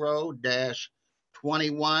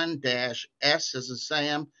 9550-21-S as in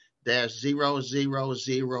Sam,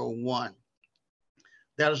 -0001.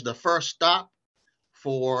 That is the first stop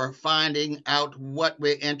for finding out what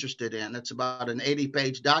we're interested in. It's about an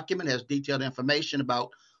 80-page document, has detailed information about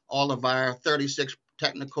all of our 36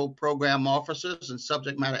 technical program officers and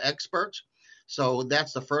subject matter experts. So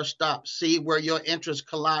that's the first stop. See where your interests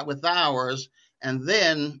collide with ours, and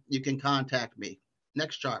then you can contact me.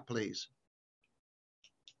 Next chart, please.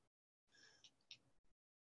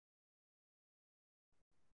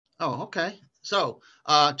 Oh, okay. So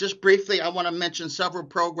just briefly, I want to mention several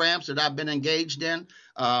programs that I've been engaged in.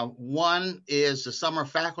 One is the Summer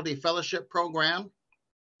Faculty Fellowship Program.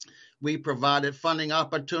 We provided funding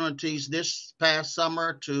opportunities this past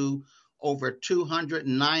summer to over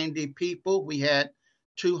 290 people. We had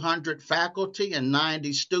 200 faculty and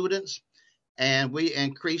 90 students, and we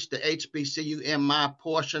increased the HBCU MI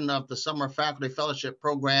portion of the Summer Faculty Fellowship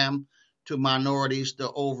Program to minorities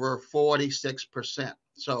to over 46%.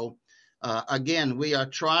 So again, we are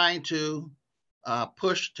trying to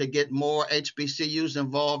push to get more HBCUs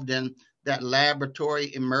involved in that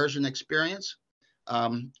laboratory immersion experience.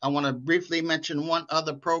 I want to briefly mention one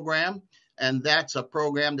other program, and that's a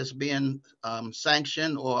program that's being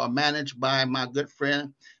sanctioned or managed by my good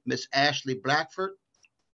friend, Miss Ashley Blackford.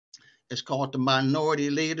 It's called the Minority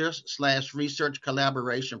Leaders / Research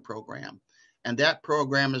Collaboration Program. And that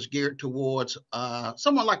program is geared towards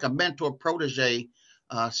someone like a mentor-protege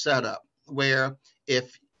setup, where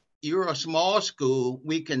if you're a small school,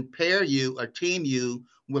 we can pair you or team you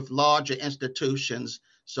with larger institutions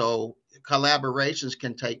so collaborations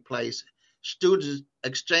can take place, student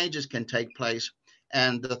exchanges can take place,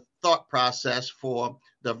 and the thought process for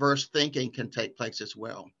diverse thinking can take place as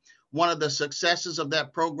well. One of the successes of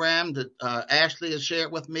that program that Ashley has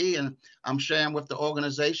shared with me, and I'm sharing with the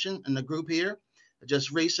organization and the group here,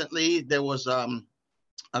 just recently there was a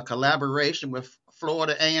collaboration with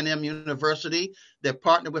Florida A&M University that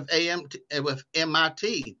partnered with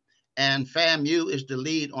MIT, and FAMU is the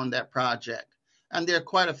lead on that project. And there are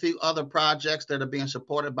quite a few other projects that are being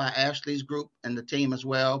supported by Ashley's group and the team as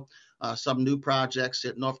well. Some new projects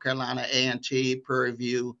at North Carolina A&T, Prairie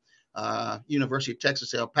View, University of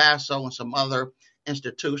Texas, El Paso, and some other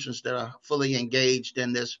institutions that are fully engaged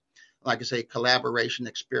in this, like I say, collaboration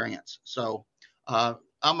experience. So I'm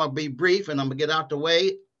going to be brief and I'm going to get out the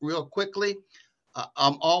way real quickly.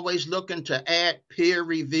 I'm always looking to add peer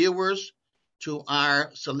reviewers to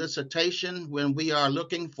our solicitation when we are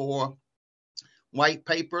looking for white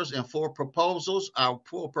papers and for proposals. Our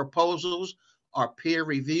proposals are peer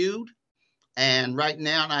reviewed. And right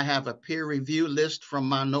now I have a peer review list from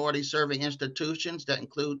minority serving institutions that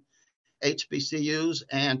include HBCUs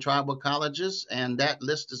and tribal colleges. And that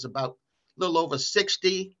list is about a little over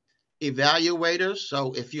 60 evaluators.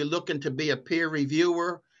 So if you're looking to be a peer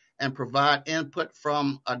reviewer and provide input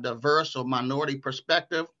from a diverse or minority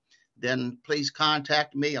perspective, then please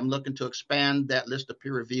contact me. I'm looking to expand that list of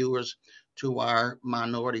peer reviewers to our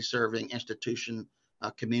minority serving institution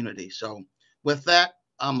community. So with that,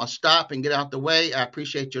 I'm going to stop and get out the way. I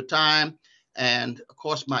appreciate your time. And of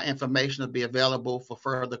course, my information will be available for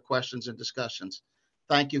further questions and discussions.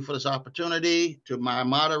 Thank you for this opportunity. To my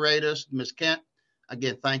moderators, Ms. Kent,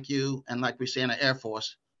 again, thank you. And like we say in the Air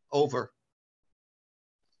Force, over.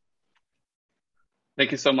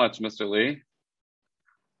 Thank you so much, Mr. Lee.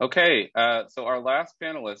 Okay, so our last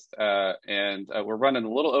panelist, and we're running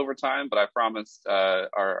a little over time, but I promised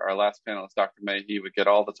our last panelist, Dr. May, he would get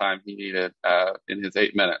all the time he needed in his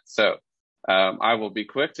 8 minutes. So I will be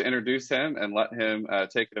quick to introduce him and let him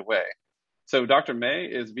take it away. So Dr. May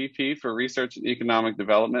is VP for Research and Economic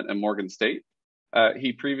Development at Morgan State.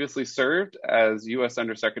 He previously served as U.S.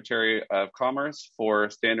 Undersecretary of Commerce for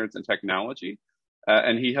Standards and Technology,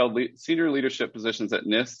 and he held senior leadership positions at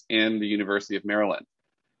NIST and the University of Maryland.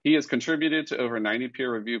 He has contributed to over 90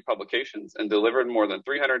 peer-reviewed publications and delivered more than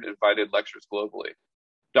 300 invited lectures globally.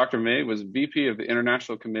 Dr. May was VP of the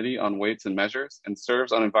International Committee on Weights and Measures and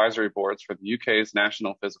serves on advisory boards for the UK's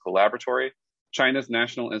National Physical Laboratory, China's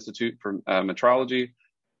National Institute for Metrology,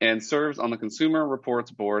 and serves on the Consumer Reports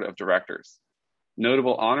Board of Directors.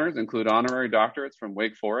 Notable honors include honorary doctorates from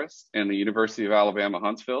Wake Forest and the University of Alabama,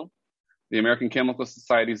 Huntsville, the American Chemical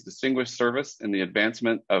Society's Distinguished Service in the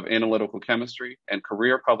Advancement of Analytical Chemistry and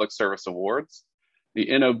Career Public Service Awards,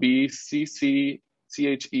 the NOB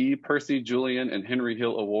CHE Percy, Julian, and Henry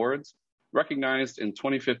Hill Awards, recognized in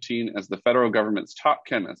 2015 as the federal government's top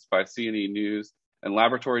chemist by C&E News and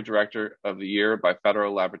Laboratory Director of the Year by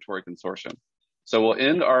Federal Laboratory Consortium. So we'll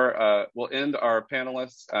end our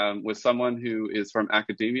panelists with someone who is from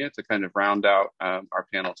academia to kind of round out our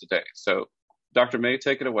panel today. So Dr. May,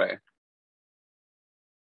 take it away.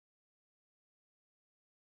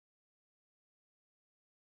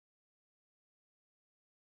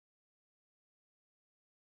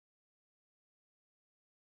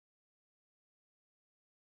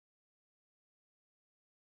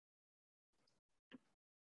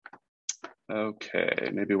 Okay,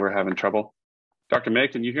 maybe we're having trouble. Dr. May,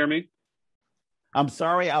 can you hear me? I'm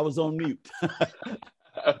sorry, I was on mute.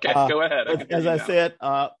 Okay, go ahead. As I said,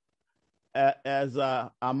 as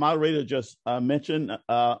our moderator just mentioned,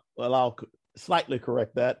 well, I'll slightly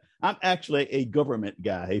correct that. I'm actually a government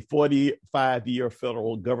guy, a 45-year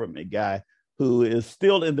federal government guy who is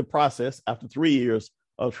still in the process after 3 years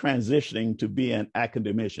of transitioning to be an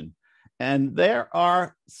academician. And there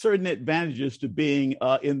are certain advantages to being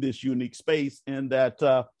in this unique space in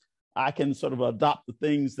that I can sort of adopt the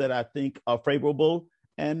things that I think are favorable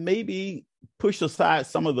and maybe push aside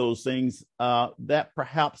some of those things that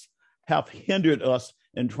perhaps have hindered us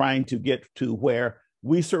in trying to get to where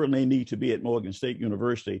we certainly need to be at Morgan State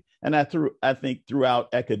University. And I think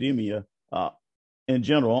throughout academia in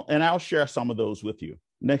general, and I'll share some of those with you.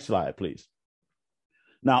 Next slide, please.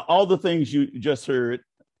 Now, all the things you just heard.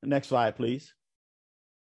 Next slide, please.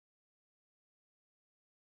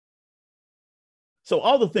 So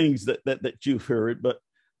all the things that you've heard, but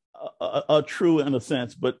are true in a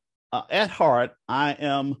sense, but at heart, I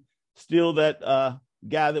am still that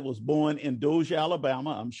guy that was born in Dozier,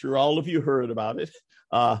 Alabama. I'm sure all of you heard about it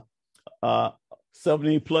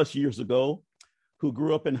 70 plus years ago, who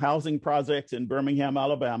grew up in housing projects in Birmingham,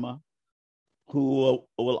 Alabama, who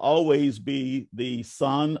will always be the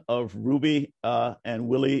son of Ruby and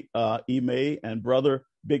Willie E. May and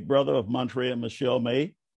big brother of Montre and Michelle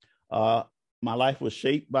May. My life was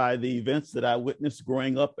shaped by the events that I witnessed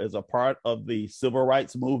growing up as a part of the civil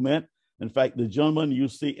rights movement. In fact, the gentleman you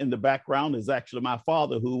see in the background is actually my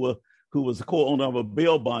father, who was a co-owner of a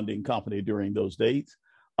bail bonding company during those days.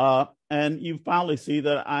 And you finally see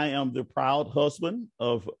that I am the proud husband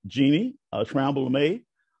of Jeannie Tramble May,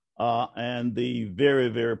 and the very,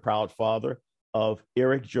 very proud father of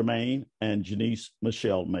Eric Germain and Janice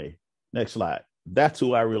Michelle May. Next slide. That's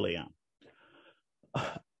who I really am.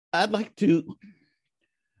 I'd like to,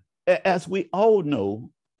 as we all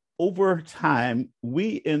know, over time, we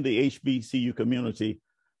in the HBCU community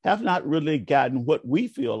have not really gotten what we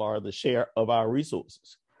feel are the share of our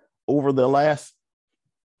resources. Over the last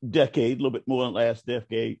decade, a little bit more than last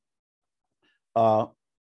decade,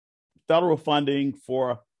 federal funding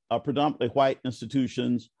for predominantly white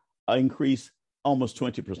institutions increased almost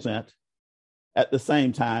 20%. At the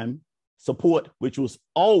same time, support, which was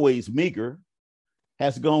always meager,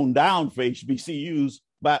 has gone down for HBCUs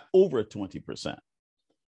by over 20%.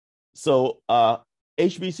 So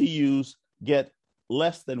HBCUs get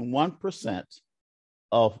less than 1%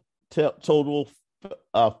 of total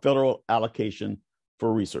federal allocation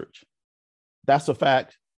for research. That's a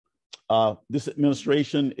fact. This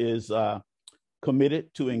administration is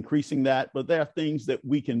committed to increasing that, but there are things that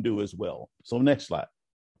we can do as well. So next slide.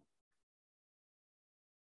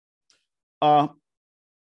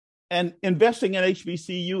 And investing in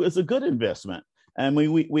HBCU is a good investment. And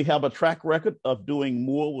we have a track record of doing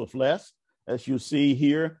more with less. As you see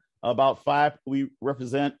here, we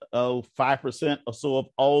represent 5% or so of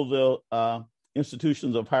all the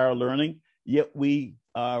institutions of higher learning, yet we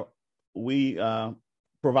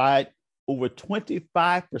provide over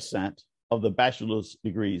 25% of the bachelor's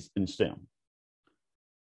degrees in STEM.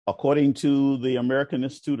 According to the American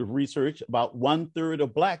Institute of Research, about 1/3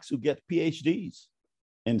 of Blacks who get PhDs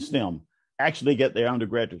in STEM actually get their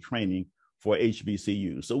undergraduate training for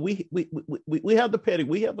HBCU. So we have the pedigree,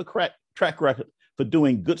 we have the track record for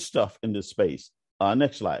doing good stuff in this space.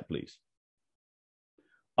 Next slide, please.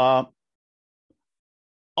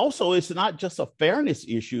 Also, it's not just a fairness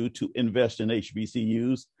issue to invest in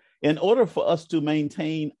HBCUs. In order for us to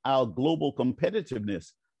maintain our global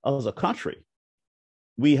competitiveness as a country,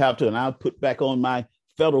 we have to, and I'll put back on my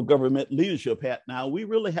federal government leadership hat now, we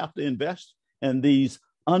really have to invest in these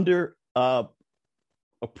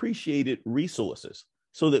appreciated resources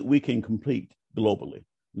so that we can compete globally.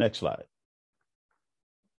 Next slide.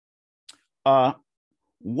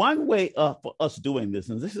 One way for us doing this,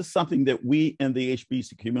 and this is something that we in the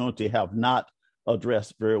HBCU community have not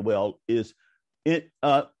addressed very well, is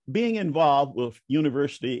being involved with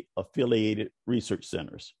university affiliated research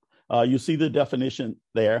centers. You see the definition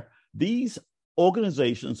there. These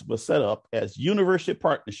organizations were set up as university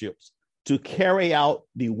partnerships to carry out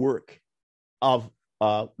the work of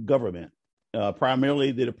government,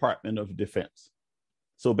 primarily the Department of Defense.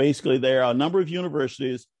 So basically, there are a number of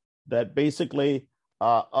universities that basically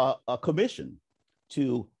are commissioned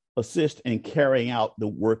to assist in carrying out the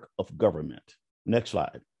work of government. Next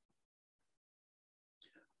slide.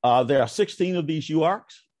 There are 16 of these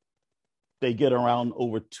UARCs. They get around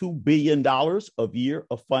over $2 billion a year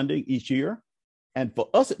of funding each year. And for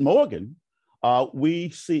us at Morgan, we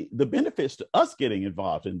see the benefits to us getting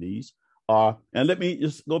involved in these are, and let me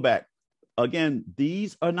just go back. Again,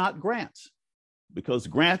 these are not grants, because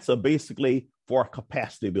grants are basically for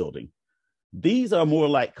capacity building. These are more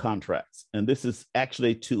like contracts, and this is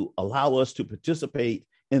actually to allow us to participate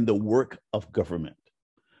in the work of government.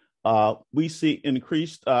 We see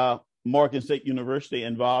increased Morgan State University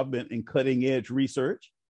involvement in cutting edge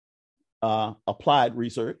research, applied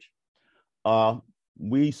research.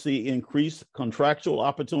 We see increased contractual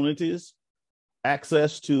opportunities,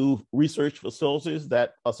 access to research facilities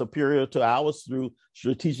that are superior to ours through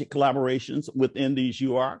strategic collaborations within these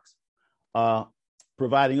UARCs,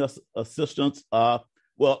 providing us assistance.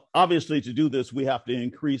 Well, obviously, to do this, we have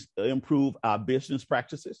to improve our business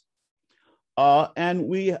practices. And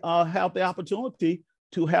we have the opportunity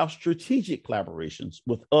to have strategic collaborations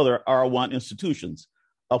with other R1 institutions,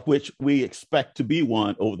 of which we expect to be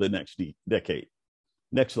one over the next decade.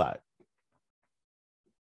 Next slide.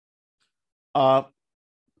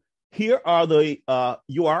 Here are the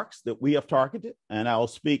UARCs that we have targeted, and I'll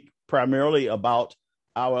speak primarily about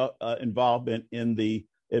our involvement in the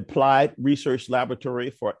Applied Research Laboratory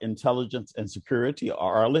for Intelligence and Security, or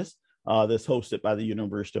ARLIS, that's hosted by the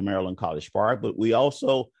University of Maryland, College Park. But we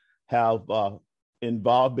also have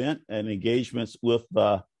involvement and engagements with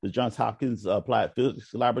the Johns Hopkins Applied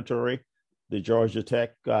Physics Laboratory, the Georgia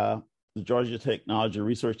Technology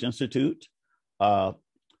Research Institute,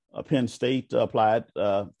 Penn State Applied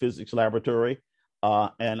Physics Laboratory,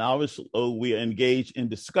 and obviously we engage in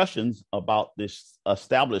discussions about this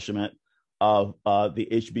establishment of the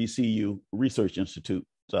HBCU Research Institute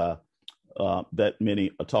that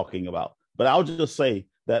many are talking about. But I'll just say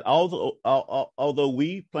that although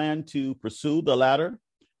we plan to pursue the latter,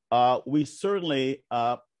 we certainly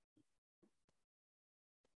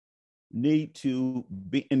need to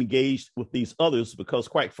be engaged with these others, because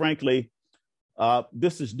quite frankly,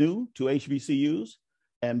 this is new to HBCUs.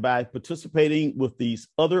 And by participating with these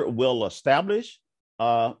other well-established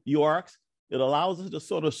UARCs, it allows us to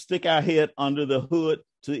sort of stick our head under the hood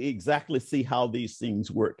to exactly see how these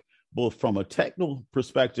things work, both from a technical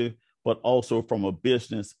perspective, but also from a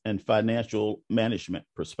business and financial management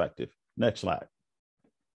perspective. Next slide.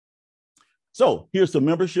 So here's the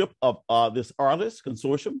membership of this ARLIS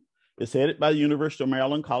consortium. It's headed by the University of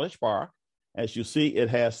Maryland, College Park. As you see, it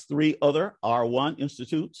has 3 other R1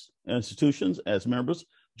 institutions as members: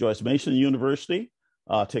 Joyce Mason University,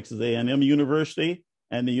 Texas A&M University,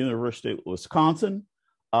 and the University of Wisconsin.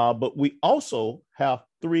 But we also have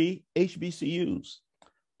 3 HBCUs.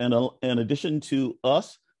 And in addition to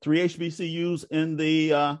us, 3 HBCUs in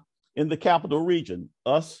the capital region: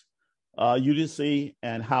 us, UDC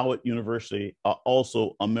and Howard University are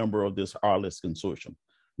also a member of this RLIS consortium.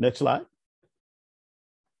 Next slide.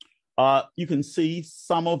 You can see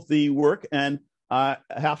some of the work, and I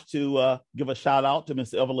have to give a shout out to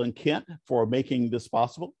Ms. Evelyn Kent for making this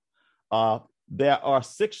possible. There are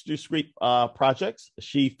 6 discrete projects.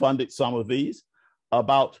 She funded some of these,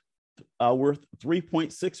 about worth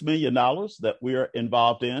 $3.6 million that we're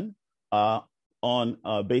involved in on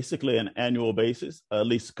basically an annual basis, at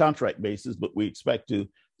least contract basis, but we expect to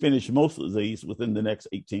finish most of these within the next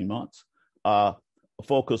 18 months.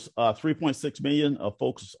 Focus 3.6 million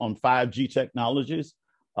focus on 5G technologies,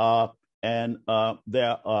 and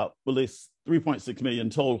there are at least 3.6 million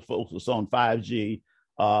total focus on 5G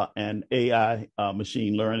and AI,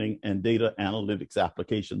 machine learning, and data analytics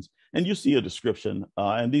applications. And you see a description,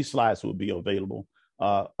 and these slides will be available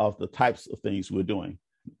of the types of things we're doing.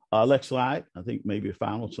 Next slide, I think maybe a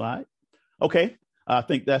final slide. Okay, I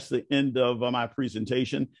think that's the end of my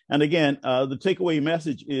presentation. And again, the takeaway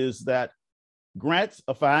message is that grants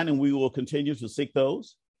are fine, and we will continue to seek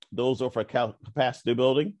those. Those are for capacity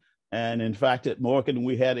building. And in fact, at Morgan,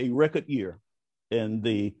 we had a record year in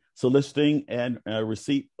the soliciting and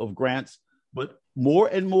receipt of grants. But more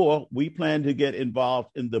and more, we plan to get involved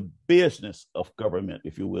in the business of government,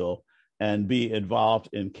 if you will, and be involved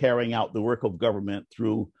in carrying out the work of government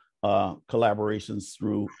through collaborations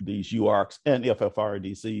through these UARCs and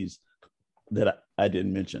FFRDCs that I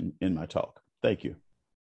didn't mention in my talk. Thank you.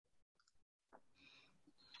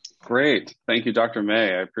 Great. Thank you, Dr.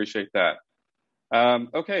 May. I appreciate that.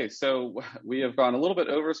 Okay, so we have gone a little bit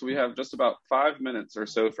over, so we have just about 5 minutes or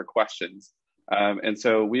so for questions. And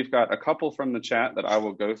so we've got a couple from the chat that I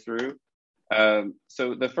will go through.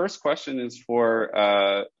 So the first question is for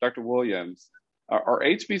Dr. Williams. Are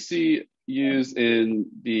HBCUs in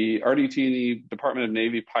the RDT&E Department of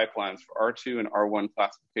Navy pipelines for R2 and R1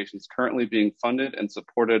 classifications currently being funded and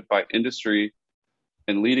supported by industry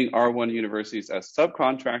and leading R1 universities as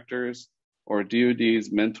subcontractors or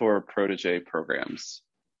DoD's mentor protege programs?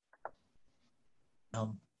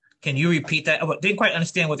 Can you repeat that? I didn't quite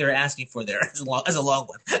understand what they're asking for there. It's a long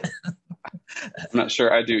one. I'm not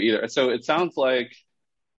sure I do either. So it sounds like,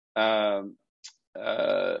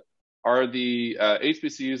 are the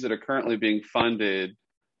HBCUs that are currently being funded,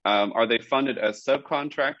 are they funded as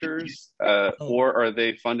subcontractors or are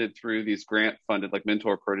they funded through these grant funded like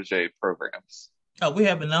mentor protege programs? We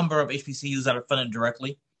have a number of HBCUs that are funded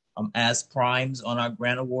directly as primes on our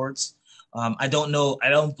grant awards. I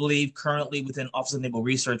don't believe currently within Office of Naval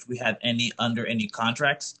Research we have any under any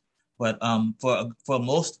contracts, but for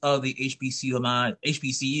most of the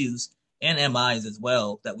HBCUs and MIs as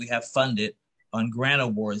well that we have funded on grant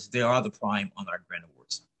awards, they are the prime on our grant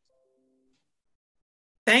awards.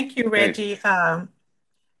 Thank you, Reggie.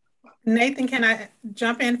 Nathan, can I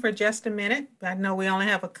jump in for just a minute? I know we only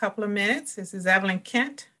have a couple of minutes. This is Evelyn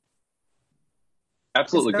Kent.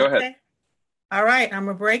 Absolutely, go ahead. All right, I'm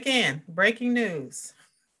gonna break in. Breaking news.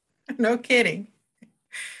 No kidding.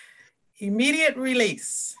 Immediate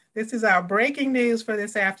release. This is our breaking news for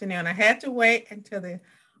this afternoon. I had to wait until the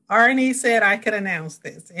RNE said I could announce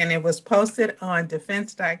this, and it was posted on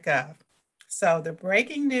defense.gov. So the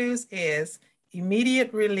breaking news is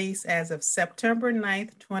immediate release as of September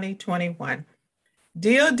 9th, 2021.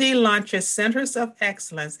 DoD launches Centers of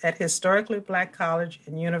Excellence at Historically Black College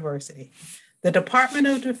and University. The Department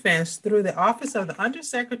of Defense, through the Office of the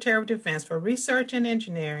Undersecretary of Defense for Research and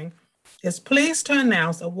Engineering, is pleased to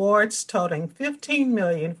announce awards totaling $15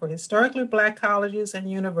 million for historically Black colleges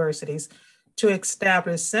and universities to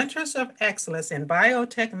establish Centers of Excellence in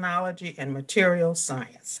Biotechnology and Material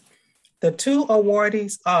Science. The 2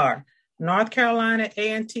 awardees are North Carolina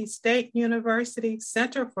A&T State University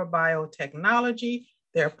Center for Biotechnology.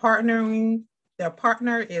 Their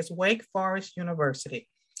partner is Wake Forest University.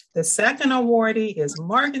 The second awardee is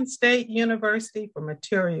Morgan State University for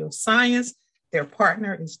Material Science. Their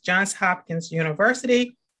partner is Johns Hopkins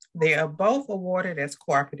University. They are both awarded as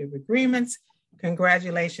cooperative agreements.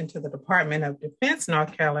 Congratulations to the Department of Defense,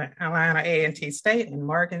 North Carolina A&T State, and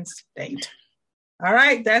Morgan State. All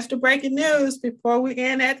right, that's the breaking news before we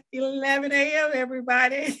end at 11 a.m.,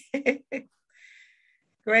 everybody.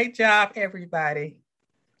 Great job, everybody.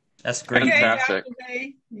 That's great. Okay, Fantastic.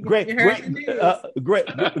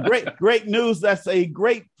 Great news. That's a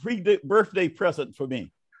great pre-birthday present for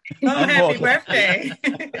me. Oh, happy birthday.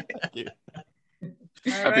 Thank you.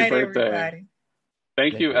 Happy birthday. Everybody.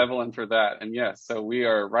 Thank you, Evelyn, for that. And yes, so we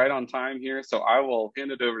are right on time here. So I will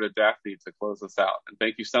hand it over to Daphne to close us out. And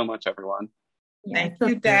thank you so much, everyone. Thank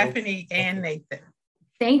you, Daphne and Nathan.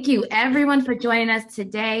 Thank you, everyone, for joining us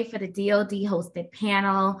today for the DoD hosted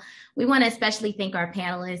panel. We want to especially thank our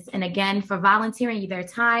panelists and again for volunteering their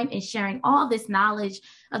time and sharing all this knowledge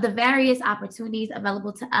of the various opportunities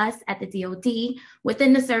available to us at the DoD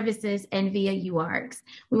within the services and via UARCs.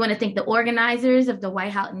 We want to thank the organizers of the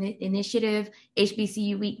White House Initiative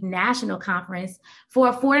HBCU Week National Conference for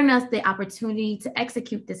affording us the opportunity to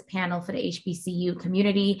execute this panel for the HBCU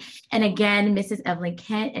community. And again, Mrs. Evelyn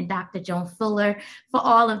Kent and Dr. Joan Fuller for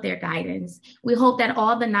all of their guidance. We hope that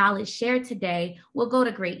all the knowledge shared today will go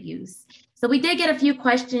to great use. So we did get a few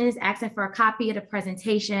questions asking for a copy of the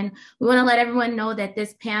presentation. We want to let everyone know that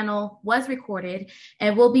this panel was recorded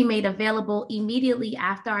and will be made available immediately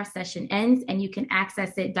after our session ends, and you can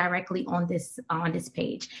access it directly on this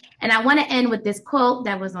page. And I want to end with this quote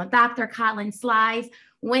that was on Dr. Collins' slides: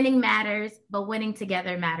 "Winning matters, but winning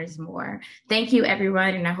together matters more." Thank you,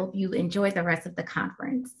 everyone, and I hope you enjoy the rest of the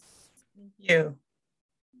conference. Thank you.